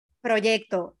propio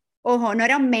proyecto. Ojo, no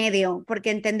era un medio,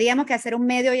 porque entendíamos que hacer un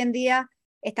medio hoy en día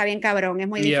está bien cabrón, es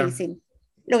muy difícil.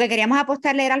 Lo que queríamos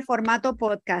apostarle era al formato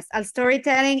podcast, al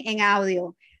storytelling en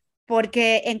audio,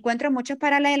 porque encuentro muchos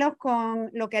paralelos con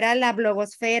lo que era la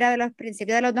blogosfera de los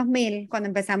principios de los 2000, cuando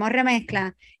empezamos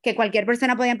Remezcla, que cualquier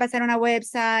persona podía empezar una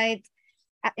website,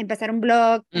 empezar un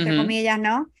blog, entre comillas,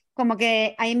 ¿no? Como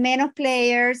que hay menos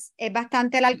players, es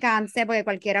bastante el alcance, porque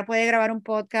cualquiera puede grabar un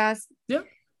podcast,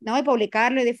 ¿no? Y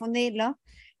publicarlo y difundirlo.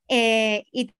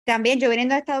 Y también yo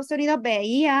viniendo de Estados Unidos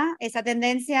veía esa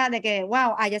tendencia de que,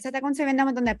 wow, allá se está consumiendo un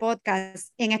montón de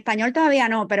podcasts. En español todavía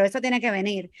no, pero eso tiene que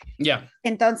venir.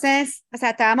 Entonces, o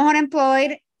sea, estábamos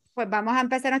unemployed, pues vamos a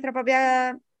empezar nuestra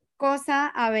propia cosa,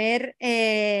 a ver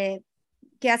qué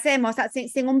hacemos. O sea,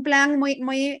 sin un plan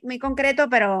muy concreto,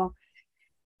 pero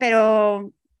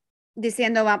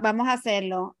diciendo, vamos a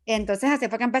hacerlo. Entonces, así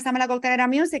fue que empezamos la Coctelera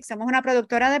Music. Somos una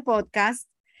productora de podcast.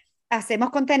 Hacemos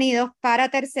contenidos para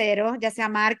terceros, ya sea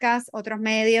marcas, otros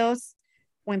medios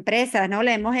o empresas, ¿no?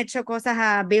 Le hemos hecho cosas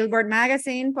a Billboard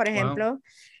Magazine, por ejemplo.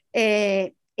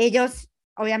 Ellos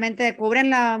obviamente cubren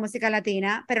la música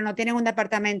latina, pero no tienen un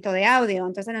departamento de audio,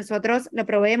 entonces nosotros le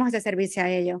proveemos ese servicio a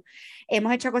ellos.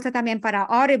 Hemos hecho cosas también para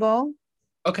Audible,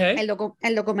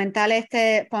 el documental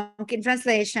Pumpkin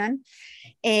Translation,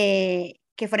 que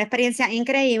fue una experiencia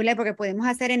increíble porque pudimos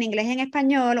hacer en inglés y en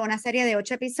español una serie de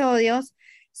 8 episodios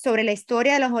sobre la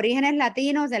historia de los orígenes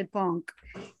latinos del punk,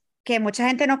 que mucha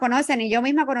gente no conoce, ni yo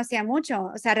misma conocía mucho.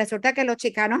 O sea, resulta que los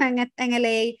chicanos en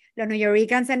LA, los New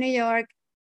Yorkers en New York,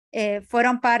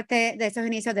 fueron parte de esos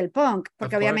inicios del punk,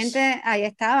 porque obviamente ahí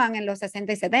estaban en los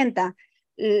 60 y 70.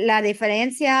 La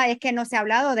diferencia es que no se ha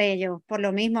hablado de ellos, por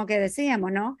lo mismo que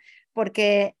decíamos, ¿no?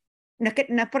 Porque no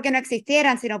es porque no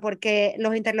existieran, sino porque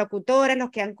los interlocutores,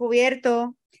 los que han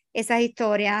cubierto esas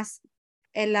historias,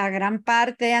 en la gran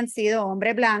parte han sido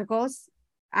hombres blancos,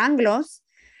 anglos,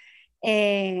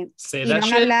 y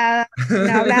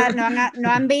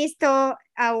no han visto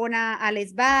a una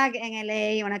Alice Bag en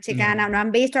LA, una chicana, no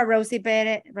han visto a Rosie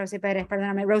Rex,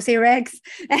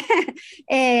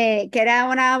 que era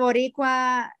una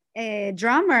boricua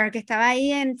drummer que estaba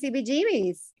ahí en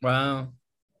CBGBs. Wow.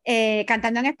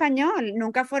 Cantando en español.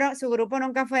 Su grupo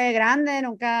nunca fue grande,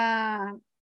 nunca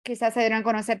quizás se dieron a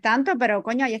conocer tanto, pero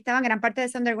coño, ahí estaban gran parte de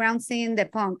ese underground scene de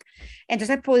punk.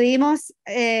 Entonces pudimos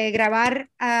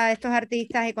grabar a estos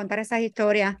artistas y contar esas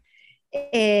historias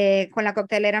con la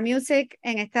Coctelera Music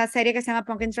en esta serie que se llama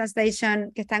Pumpkin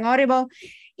Translation, que está en Audible,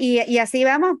 y así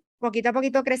vamos, poquito a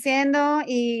poquito creciendo,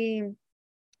 y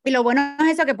lo bueno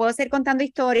es eso, que puedo seguir contando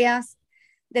historias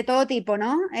de todo tipo,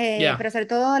 ¿no? Pero sobre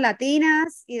todo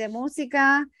latinas y de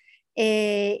música,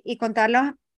 y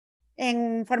contarlos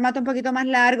en formato un poquito más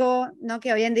largo, ¿no?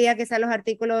 Que hoy en día quizás los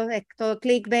artículos es todo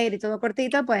clickbait y todo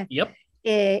cortito, pues.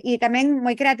 Y también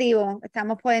muy creativo.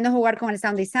 Estamos pudiendo jugar con el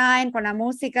sound design, con la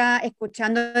música,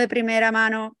 escuchando de primera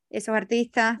mano esos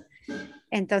artistas.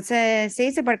 Entonces,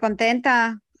 sí, súper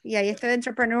contenta. Y ahí estoy de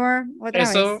entrepreneur otra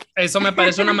vez. Eso me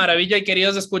parece una maravilla, y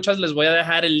queridos escuchas, les voy a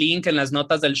dejar el link en las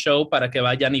notas del show para que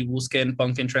vayan y busquen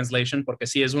Pumpkin Translation, porque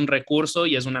sí es un recurso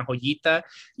y es una joyita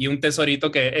y un tesorito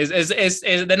que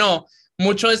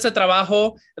mucho de este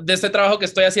trabajo que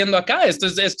estoy haciendo acá. Esto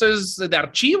es de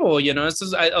archivo, you know?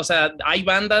 O sea, hay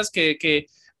bandas que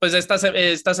pues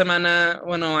esta semana,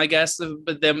 bueno, I guess,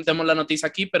 demos la noticia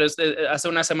aquí, pero hace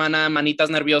una semana Manitas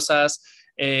Nerviosas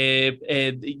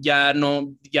ya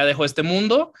dejó este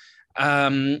mundo.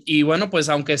 Y bueno, pues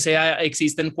aunque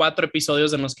existen 4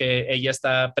 episodios en los que ella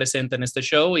está presente en este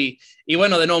show y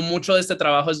bueno, de nuevo, mucho de este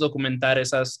trabajo es documentar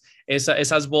esas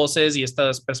voces y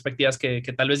estas perspectivas que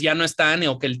tal vez ya no están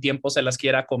o que el tiempo se las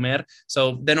quiera comer.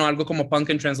 So, de nuevo, algo como Punk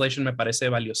in Translation me parece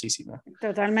valiosísimo.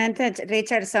 Totalmente,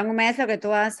 Richard. Son un mes lo que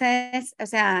tú haces, o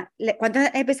sea, ¿cuántos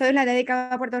episodios le has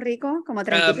dedicado a Puerto Rico? Como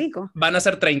 30 y pico. Van a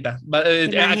ser 30.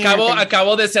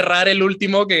 Acabo de cerrar el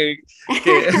último que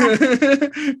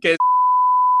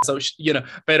so, you know,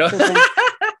 pero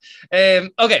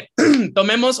ok,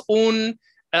 tomemos un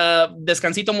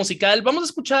descansito musical. Vamos a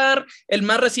escuchar el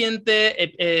más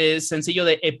reciente sencillo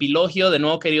de Epilogio. De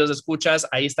nuevo, queridos escuchas,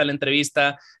 ahí está la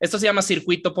entrevista. Esto se llama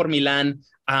Circuito por Milán.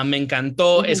 Me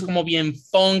encantó, es como bien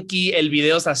funky, el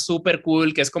video está súper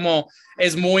cool, que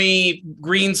es muy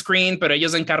green screen, pero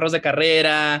ellos en carros de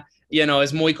carrera. You know,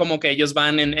 es muy como que ellos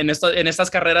van en estas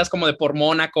carreras como de por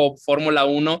Mónaco, Fórmula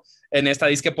 1, en esta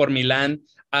disque por Milán.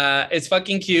 Es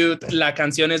fucking cute, la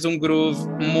canción es un groove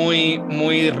muy,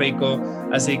 muy rico,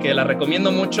 así que la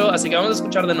recomiendo mucho. Así que vamos a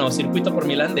escuchar de nuevo Circuito por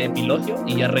Milán de Epilogio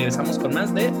y ya regresamos con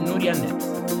más de Nuria Net.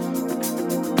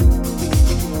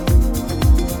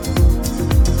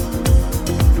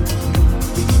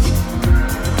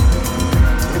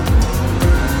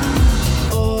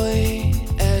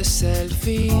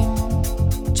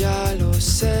 Ya lo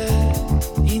sé,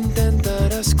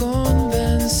 intentarás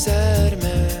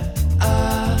convencerme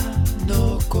a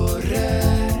no correr.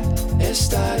 Es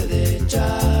tarde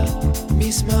ya,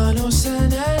 mis manos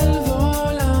en el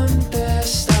volante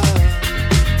están.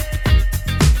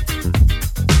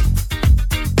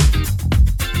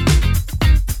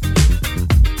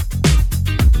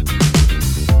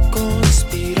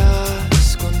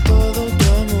 Conspiras con todo tu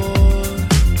amor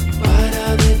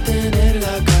para detener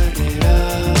la carrera.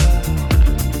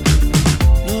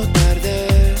 No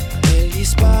tardé, el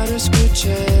disparo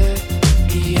escuché,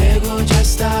 mi ego ya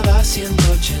estaba a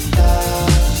 180,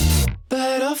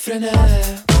 pero frené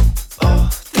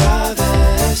otra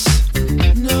vez.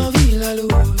 No vi la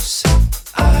luz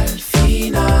al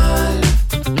final.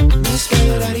 Me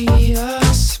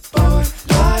esperarías por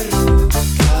la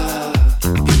ruta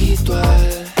habitual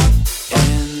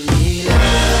en Milán.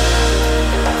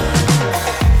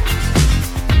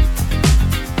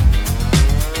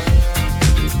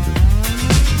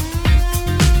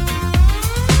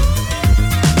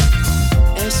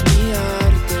 Es mi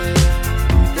arte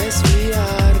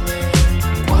desviarme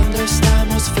cuando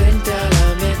estamos frente a la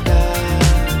meta.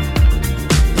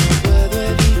 No puedo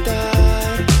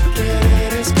evitar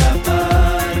querer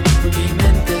escapar, mi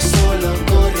mente solo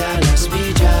corre a las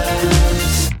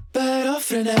millas, pero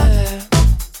frené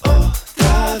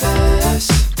otra vez.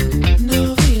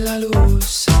 No vi la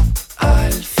luz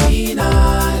al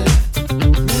final.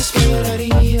 Me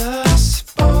esperarías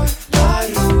por la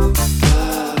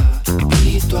ruta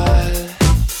habitual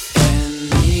en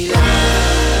Milán.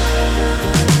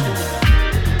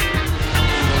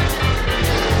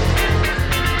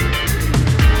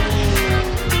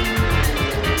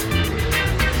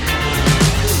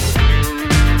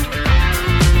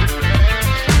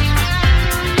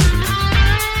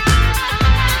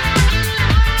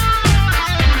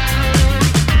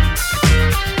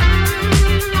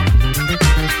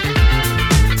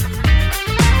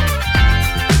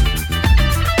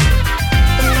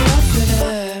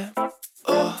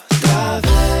 Otra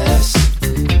vez,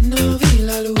 no vi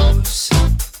la luz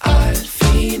al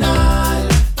final.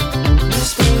 Me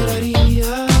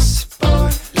esperarías por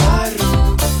la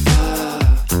ruta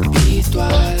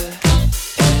habitual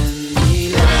en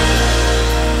Milán.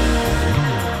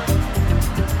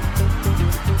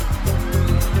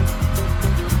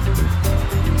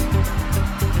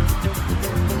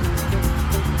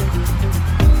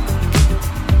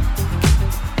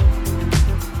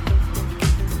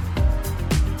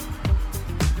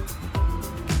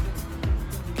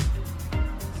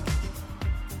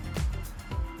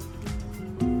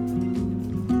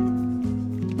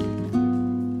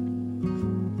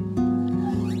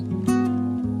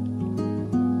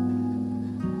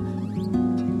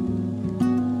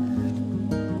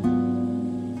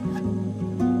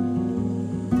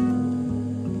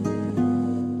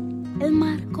 El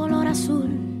mar color azul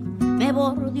me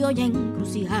bordeó y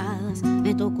encrucijadas.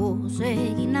 Me tocó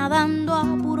seguir nadando a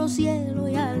puro cielo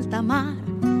y alta mar.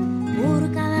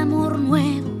 Por cada amor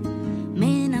nuevo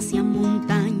me nacían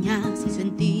montañas y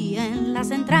sentía en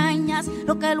las entrañas espinas,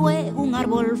 lo que luego un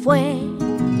árbol fue.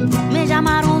 Me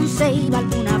llamaron ceiba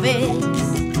alguna vez,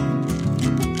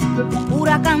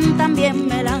 huracán también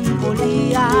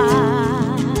melancolía.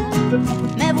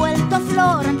 Me he vuelto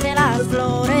flor entre las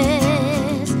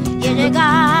flores y he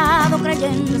llegado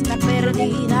creyendo estar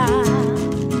perdida.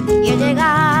 Y he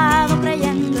llegado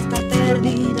creyendo estar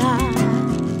perdida.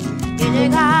 Y he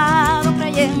llegado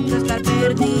creyendo estar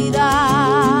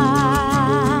perdida.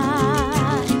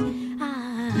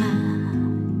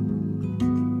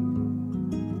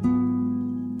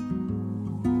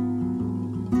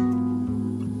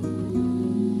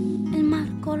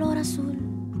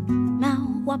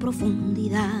 A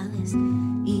profundidades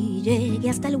y llegué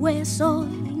hasta el hueso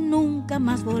y nunca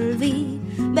más volví.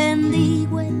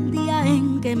 Bendigo el día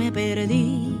en que me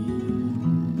perdí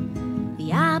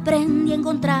y aprendí a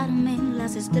encontrarme en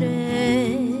las estrellas.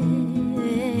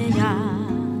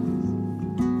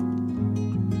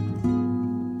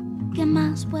 ¿Qué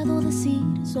más puedo decir?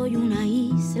 Soy una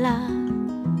isla,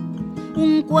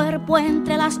 un cuerpo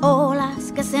entre las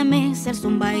olas que se mece el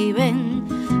son vaivén.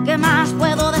 ¿Qué más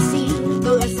puedo decir?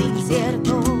 Todo es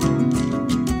incierto.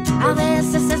 A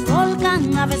veces es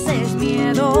volcán, a veces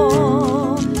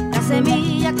miedo. La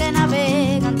semilla que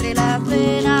navega entre las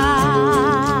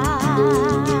venas.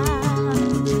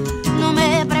 No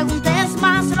me preguntes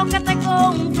más, lo que te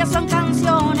confieso son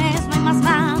canciones. No hay más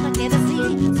nada que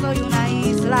decir, soy una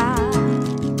isla.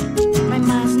 No hay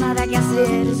más nada que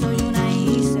hacer, soy una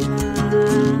isla.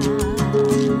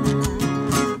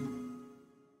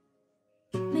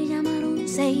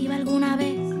 Ceiba alguna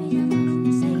vez,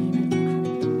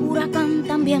 huracán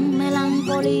también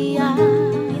melancolía.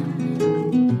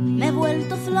 Me he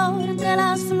vuelto flor entre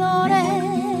las flores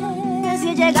y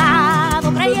he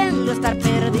llegado creyendo estar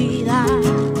perdida.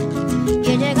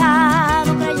 Y he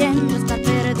llegado creyendo estar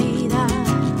perdida.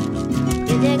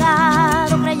 Y he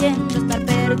llegado creyendo estar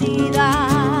perdida.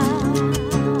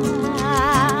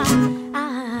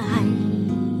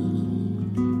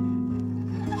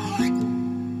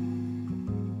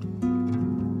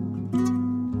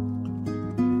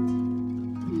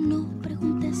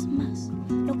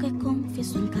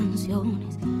 En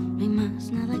canciones, no hay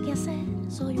más nada que hacer,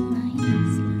 soy una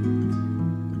isla.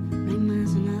 No hay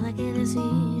más nada que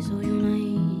decir, soy una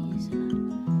isla.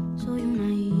 Soy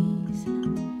una isla,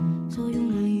 soy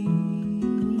una isla.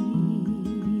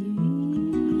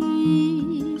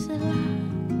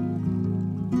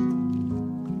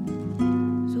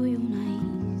 Soy una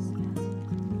isla,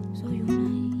 soy una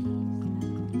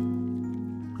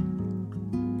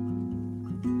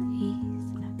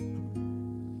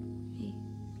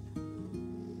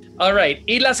All right.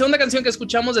 Y la segunda canción que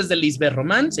escuchamos es de Lisbeth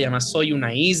Román, se llama Soy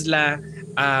una isla.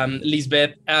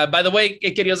 Lisbeth, by the way,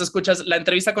 queridos escuchas, la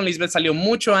entrevista con Lisbeth salió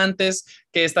mucho antes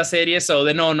que esta serie, so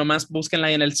de no, nomás búsquenla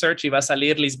ahí en el search y va a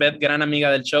salir Lisbeth, gran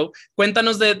amiga del show.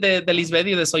 Cuéntanos de Lisbeth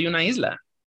y de Soy una isla.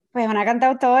 Pues una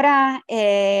cantautora,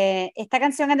 esta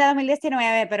canción es de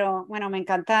 2019, pero bueno, me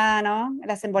encanta, ¿no?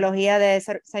 La simbología de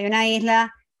Soy una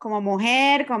isla como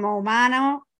mujer, como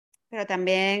humano, pero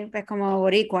también pues como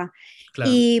boricua. Claro.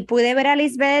 Y pude ver a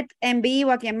Lisbeth en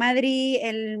vivo aquí en Madrid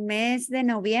el mes de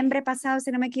noviembre pasado,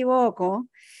 si no me equivoco.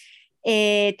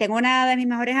 Tengo una de mis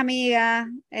mejores amigas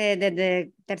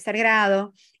desde tercer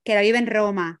grado, que ahora vive en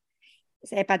Roma,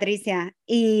 Patricia.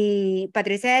 Y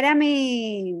Patricia era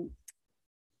mi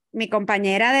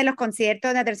compañera de los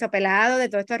conciertos de Aterciopelado, de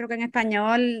todo esto de rock en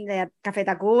español, de Café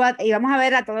Tacuba. Íbamos a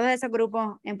ver a todos esos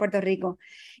grupos en Puerto Rico.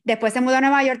 Después se mudó a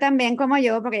Nueva York también, como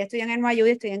yo, porque ella estudió en NYU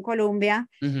y estudié en Columbia.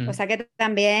 O sea que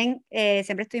también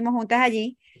siempre estuvimos juntas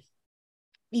allí.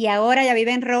 Y ahora ella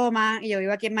vive en Roma y yo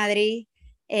vivo aquí en Madrid.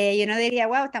 Y uno diría,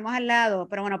 wow, estamos al lado.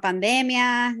 Pero bueno,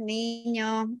 pandemia,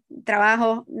 niños,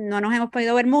 trabajo, no nos hemos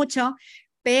podido ver mucho.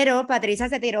 Pero Patricia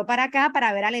se tiró para acá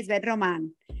para ver a Lisbeth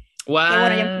Román. Wow. Que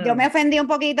bueno, yo me ofendí un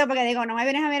poquito porque digo, no me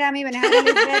vienes a ver a mí, vienes a ver a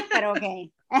Lisbeth, pero ok.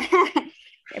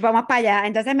 Vamos para allá.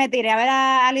 Entonces me tiré a ver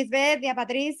a Lisbeth y a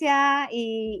Patricia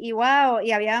y wow,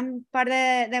 y había un par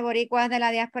de boricuas de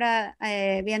la diáspora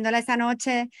viéndola esa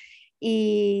noche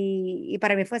y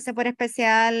para mí fue súper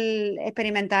especial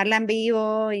experimentarla en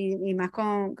vivo y más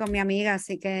con mi amiga,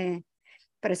 así que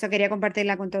por eso quería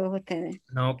compartirla con todos ustedes.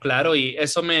 No, claro, y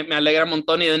eso me alegra un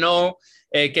montón y de nuevo,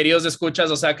 queridos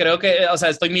escuchas, o sea, creo que, o sea,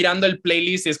 estoy mirando el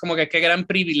playlist y es como que qué gran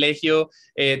privilegio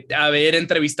haber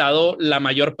entrevistado la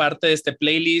mayor parte de este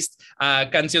playlist, a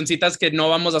cancioncitas que no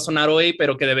vamos a sonar hoy,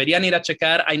 pero que deberían ir a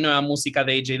checar. Hay nueva música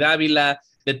de AJ Dávila,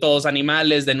 de Todos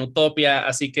Animales, de Nutopia,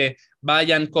 así que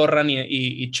vayan, corran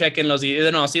y chequenlos. Y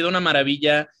de nuevo, ha sido una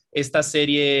maravilla esta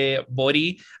serie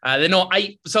Bori.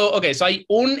 Hay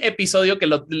un episodio que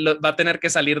lo va a tener que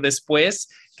salir después,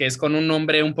 que es con un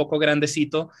nombre un poco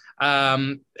grandecito,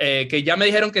 que ya me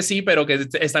dijeron que sí, pero que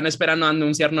están esperando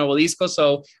anunciar nuevo disco.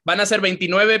 So, van a ser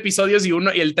 29 episodios y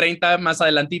el 30 más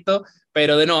adelantito,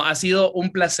 pero ha sido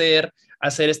un placer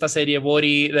hacer esta serie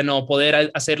Bori, poder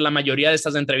hacer la mayoría de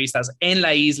estas entrevistas en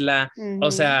la isla,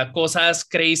 o sea, cosas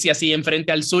crazy así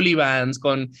enfrente al Sullivans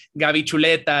con Gaby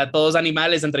Chuleta, todos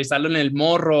animales, entrevistarlo en el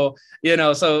Morro,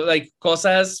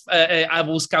 cosas a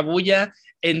buscabulla,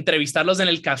 entrevistarlos en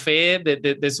el café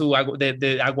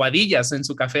de Aguadillas, en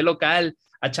su café local,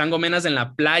 a Chango Menas en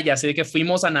la playa, así de que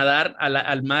fuimos a nadar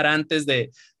al mar antes de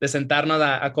sentarnos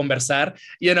a conversar,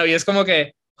 y es como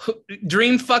que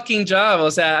dream fucking job, o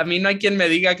sea, a mí no hay quien me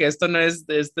diga que esto no es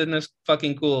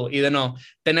fucking cool. Y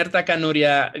tenerte acá,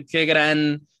 Nuria, qué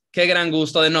gran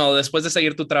gusto. Después de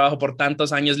seguir tu trabajo por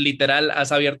tantos años, literal,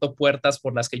 has abierto puertas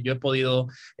por las que yo he podido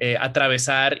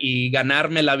atravesar y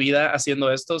ganarme la vida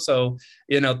haciendo esto. So,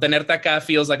 tenerte acá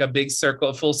feels like a big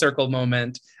circle, full circle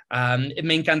moment.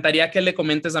 Me encantaría que le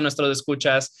comentes a nuestros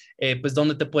escuchas, pues,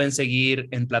 dónde te pueden seguir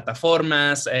en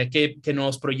plataformas, qué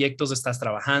nuevos proyectos estás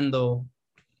trabajando.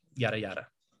 Yara.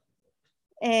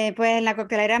 Pues en la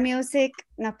Coctelera Music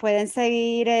nos pueden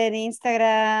seguir en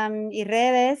Instagram y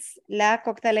redes, la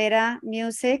Coctelera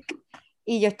Music,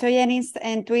 y yo estoy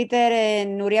en Twitter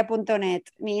en nuria.net.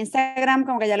 Mi Instagram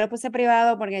como que ya lo puse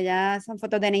privado porque ya son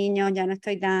fotos de niños, ya no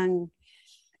estoy tan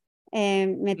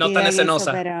metida no tan en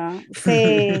escenosa. eso, pero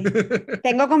sí,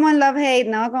 tengo como un love-hate,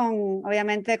 ¿no?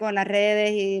 Obviamente con las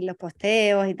redes y los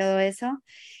posteos y todo eso.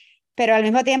 Pero al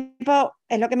mismo tiempo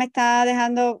es lo que me está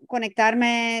dejando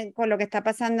conectarme con lo que está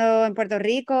pasando en Puerto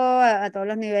Rico a todos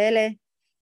los niveles.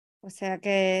 O sea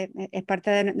que es parte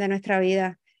de nuestra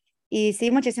vida. Y sí,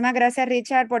 muchísimas gracias,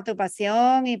 Richard, por tu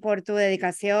pasión y por tu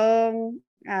dedicación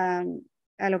a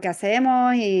lo que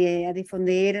hacemos y a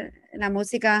difundir la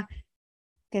música,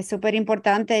 que es súper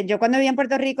importante. Yo cuando viví en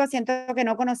Puerto Rico siento que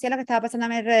no conocía lo que estaba pasando a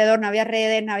mi alrededor, no había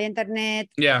redes, no había internet.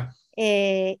 Yeah.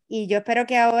 Y yo espero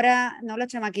que ahora, ¿no?, los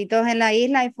chamaquitos en la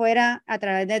isla y fuera, a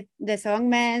través de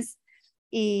Songme's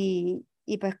y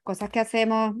pues cosas que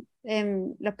hacemos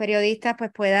los periodistas,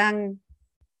 pues puedan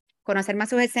conocer más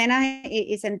sus escenas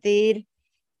y sentir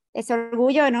ese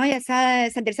orgullo, ¿no? Y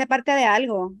sentirse parte de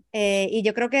algo. Y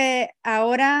yo creo que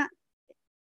ahora,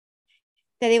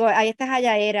 te digo, hay esta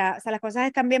hallaera, o sea, las cosas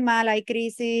están bien mal, hay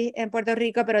crisis en Puerto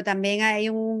Rico, pero también hay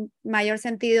un mayor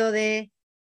sentido de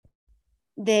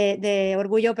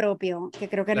orgullo propio, que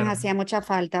creo que nos hacía mucha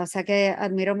falta. O sea que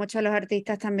admiro mucho a los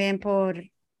artistas también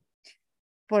por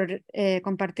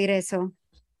compartir eso.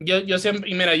 Yo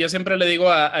siempre le digo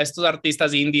a estos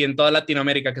artistas indie en toda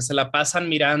Latinoamérica que se la pasan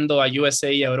mirando a USA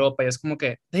y a Europa, y es como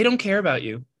que they don't care about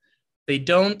you. They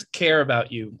don't care about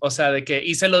you. O sea,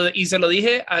 y se lo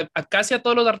dije a casi a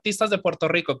todos los artistas de Puerto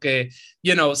Rico que,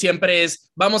 siempre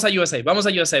es, vamos a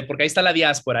USA, porque ahí está la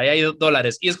diáspora, ahí hay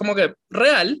dólares. Y es como que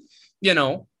real,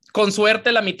 con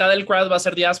suerte la mitad del crowd va a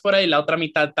ser diáspora y la otra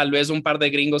mitad tal vez un par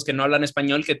de gringos que no hablan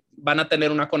español que van a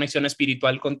tener una conexión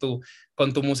espiritual con tu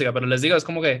música. Pero les digo, es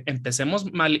como que empecemos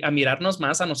a mirarnos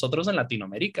más a nosotros en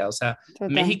Latinoamérica. O sea,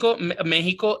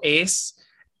 México es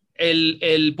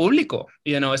el público.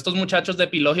 Estos muchachos de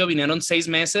Epilogio vinieron 6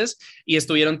 meses y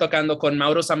estuvieron tocando con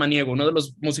Mauro Samaniego, uno de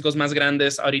los músicos más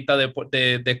grandes ahorita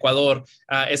de Ecuador.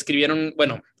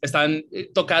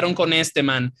 Tocaron con este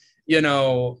man.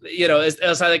 O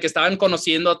sea, de que estaban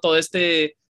conociendo a todo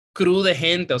este crew de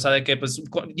gente, o sea, de que, pues,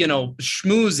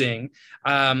 schmoozing,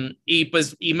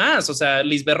 y más, o sea,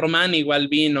 Lisbeth Román igual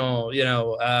vino,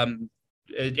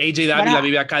 AJ Dávila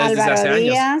vive acá desde hace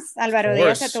años. Álvaro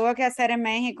Díaz se tuvo que hacer en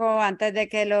México antes de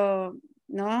que lo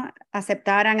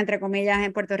aceptaran, entre comillas,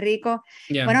 en Puerto Rico.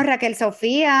 Yeah. Bueno, Raquel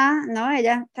Sofía, ¿no?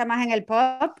 Ella está más en el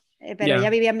pop, pero ella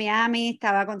vivía en Miami,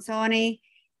 estaba con Sony.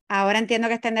 Ahora entiendo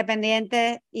que está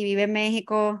independiente y vive en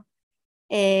México.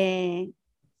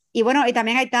 Y bueno, y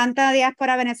también hay tanta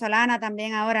diáspora venezolana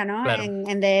también ahora, ¿no? Claro.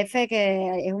 En DF,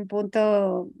 que es un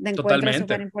punto de encuentro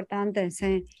súper importante.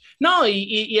 Sí. No,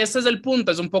 y ese es el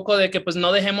punto, es un poco de que pues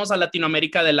no dejemos a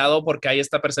Latinoamérica de lado porque hay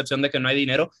esta percepción de que no hay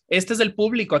dinero. Este es el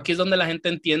público, aquí es donde la gente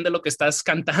entiende lo que estás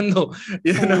cantando,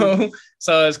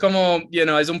 So, es como,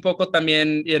 es un poco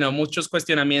también, muchos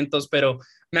cuestionamientos, pero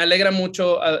me alegra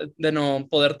mucho de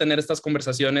poder tener estas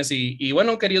conversaciones y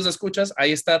bueno, queridos escuchas,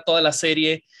 ahí está toda la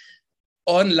serie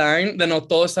online. De nuevo,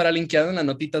 todo estará linkeado en las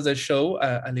notitas del show,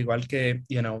 al igual que,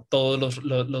 todos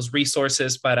los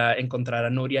resources para encontrar a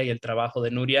Nuria y el trabajo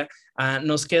de Nuria.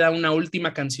 Nos queda una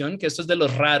última canción, que esto es de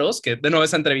Los Raros, que de nuevo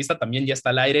esa entrevista también ya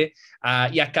está al aire,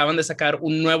 y acaban de sacar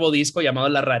un nuevo disco llamado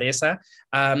La Rareza.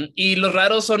 Y Los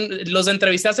Raros los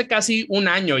entrevisté hace casi un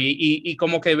año y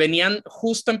como que venían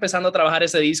justo empezando a trabajar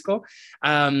ese disco,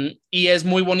 y es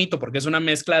muy bonito porque es una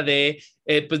mezcla de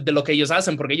lo que ellos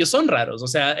hacen, porque ellos son raros, o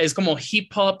sea, es como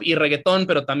hip hop y reggaetón,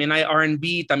 pero también hay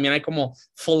R&B, también hay como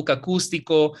folk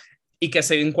acústico, y que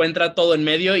se encuentra todo en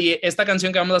medio. Y esta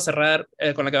canción que vamos a cerrar,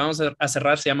 con la que vamos a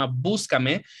cerrar, se llama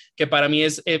Búscame, que para mí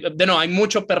es, hay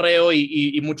mucho perreo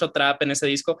y mucho trap en ese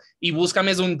disco, y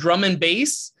Búscame es un drum and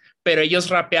bass, pero ellos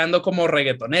rapeando como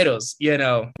reggaetoneros,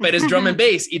 pero es drum and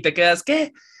bass, y te quedas,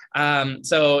 ¿qué?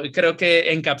 Creo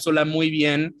que encapsula muy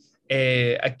bien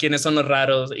a quiénes son los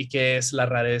raros y qué es la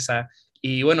rareza.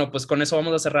 Y bueno, pues con eso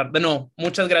vamos a cerrar.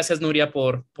 Muchas gracias, Nuria,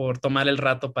 por tomar el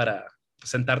rato para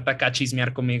sentarte acá a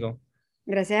chismear conmigo.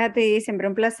 Gracias a ti, siempre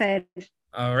un placer.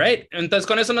 All right, entonces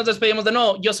con eso nos despedimos de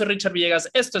nuevo. Yo soy Richard Villegas,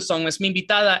 esto es Song, mi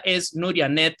invitada es Nuria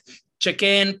Net.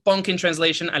 Chequen Punk in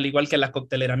Translation, al igual que La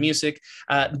Coctelera Music.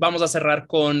 Vamos a cerrar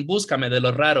con Búscame de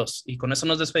Los Raros, y con eso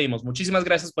nos despedimos. Muchísimas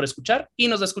gracias por escuchar y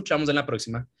nos escuchamos en la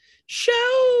próxima. ¡Chao!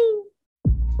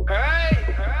 Hey,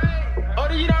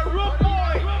 original rock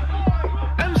boy,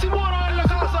 MC Mora en la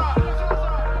casa.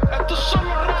 Estos son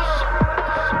los raros.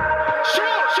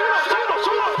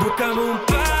 Búscame un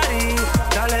party,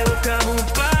 dale, búscame un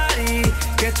party,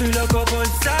 que estoy loco por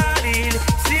salir.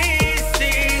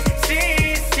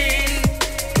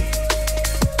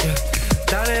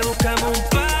 Dale, búscame un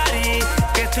party,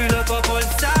 que estoy loco por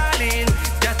salir.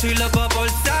 Ya estoy loco por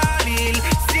salir.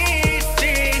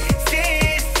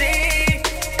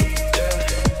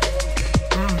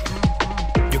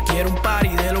 Yo quiero un party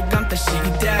de los gantes,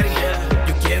 City Daddy.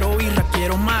 Yo quiero birra,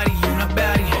 quiero mari y una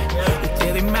berry.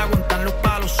 Ustedes me aguantan los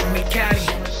palos, son mi caddy.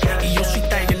 Y yo soy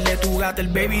Tiger de tu gata, el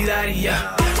baby daddy.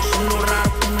 Son los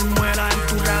raros que me mueran en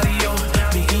tu radio.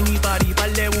 Bikini party,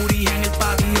 par de booty en el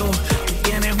patio. Tú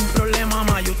tienes un problema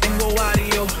más, yo tengo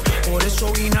varios. Por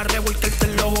eso vine a revolcarte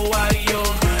en los ovarios.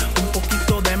 Un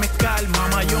poquito de mezcal,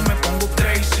 mamá, yo me pongo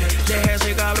crazy. Deje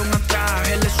ese cabrón atrás,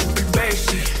 él es super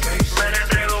basic. Me le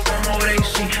entrego como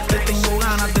Gracie. Te tengo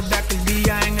ganas desde aquel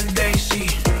día en el Daisy.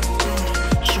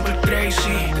 Super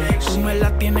crazy. Tú me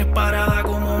la tienes parada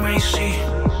como Macy.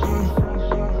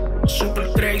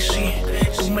 Super crazy.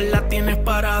 Tú me la tienes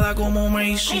parada como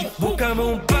Macy. Búscame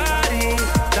un party,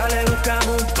 dale,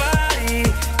 búscame un party,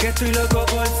 que estoy loco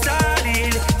por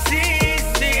salir.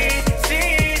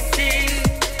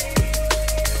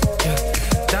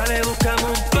 Dale, búscame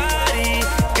un party,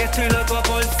 que estoy loco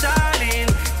por salir.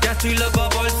 Ya estoy loco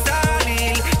por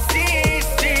salir.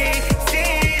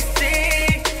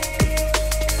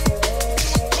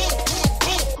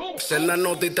 Senda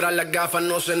nota y tras las gafas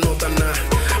no se nota nada.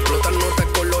 Explotan notas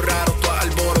con los raros, todas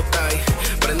alborotáis.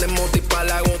 Prenden moti pa'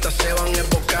 la gota, se van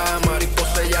enfocadas.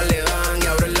 Mariposa ya le dan y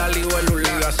abren la liga el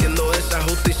uliga. Haciendo esa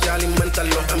justicia alimentan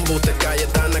los embustes.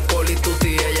 Cayetana, Coli,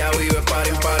 Tuti, ella vive par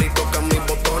en par y tocan mis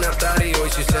botones Atari. Hoy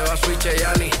si se va a switch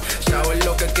ella ni sabe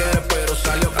lo que quiere, pero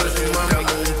salió con su mami en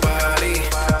un party.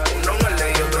 Uno en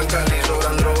ley y otro en Cali,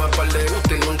 sobran drogas par de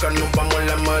gusto y nunca nos vamos en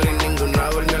la mal y ninguna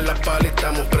duerme en la pala.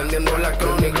 Estamos prendiendo la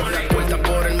crónica, vuelta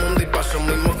por el mundo y paso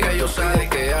mismo que ellos saben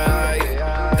que hay.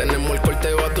 Tenemos el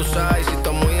corteo a tu size, si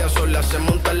estamos muy a sola se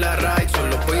monta la ride,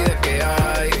 solo pide que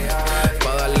hay.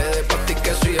 Pa' darle de pasti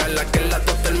que soy a la que la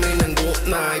top termine en good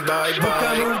night, bye bye.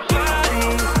 Búscame un party,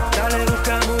 dale,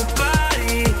 búscame un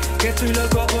party, que estoy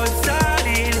loco por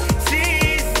salir.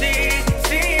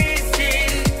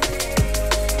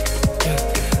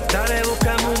 Dale,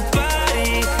 búscame un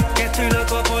party, que estoy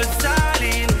loco por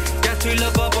salir. Ya estoy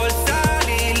loco por salir.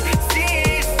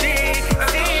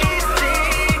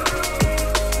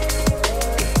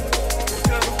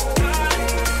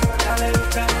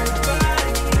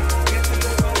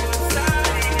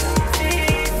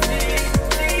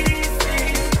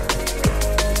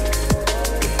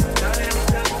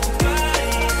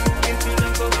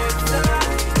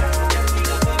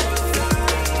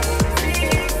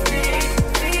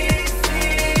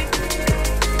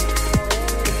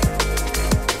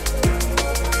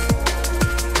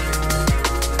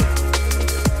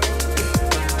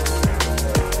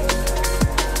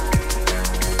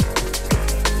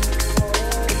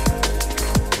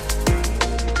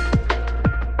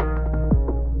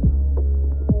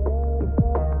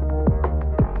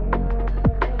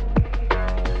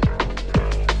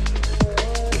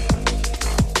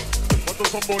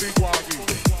 Son boricua aquí.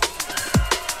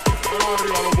 Vamos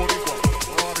arriba los boricuas.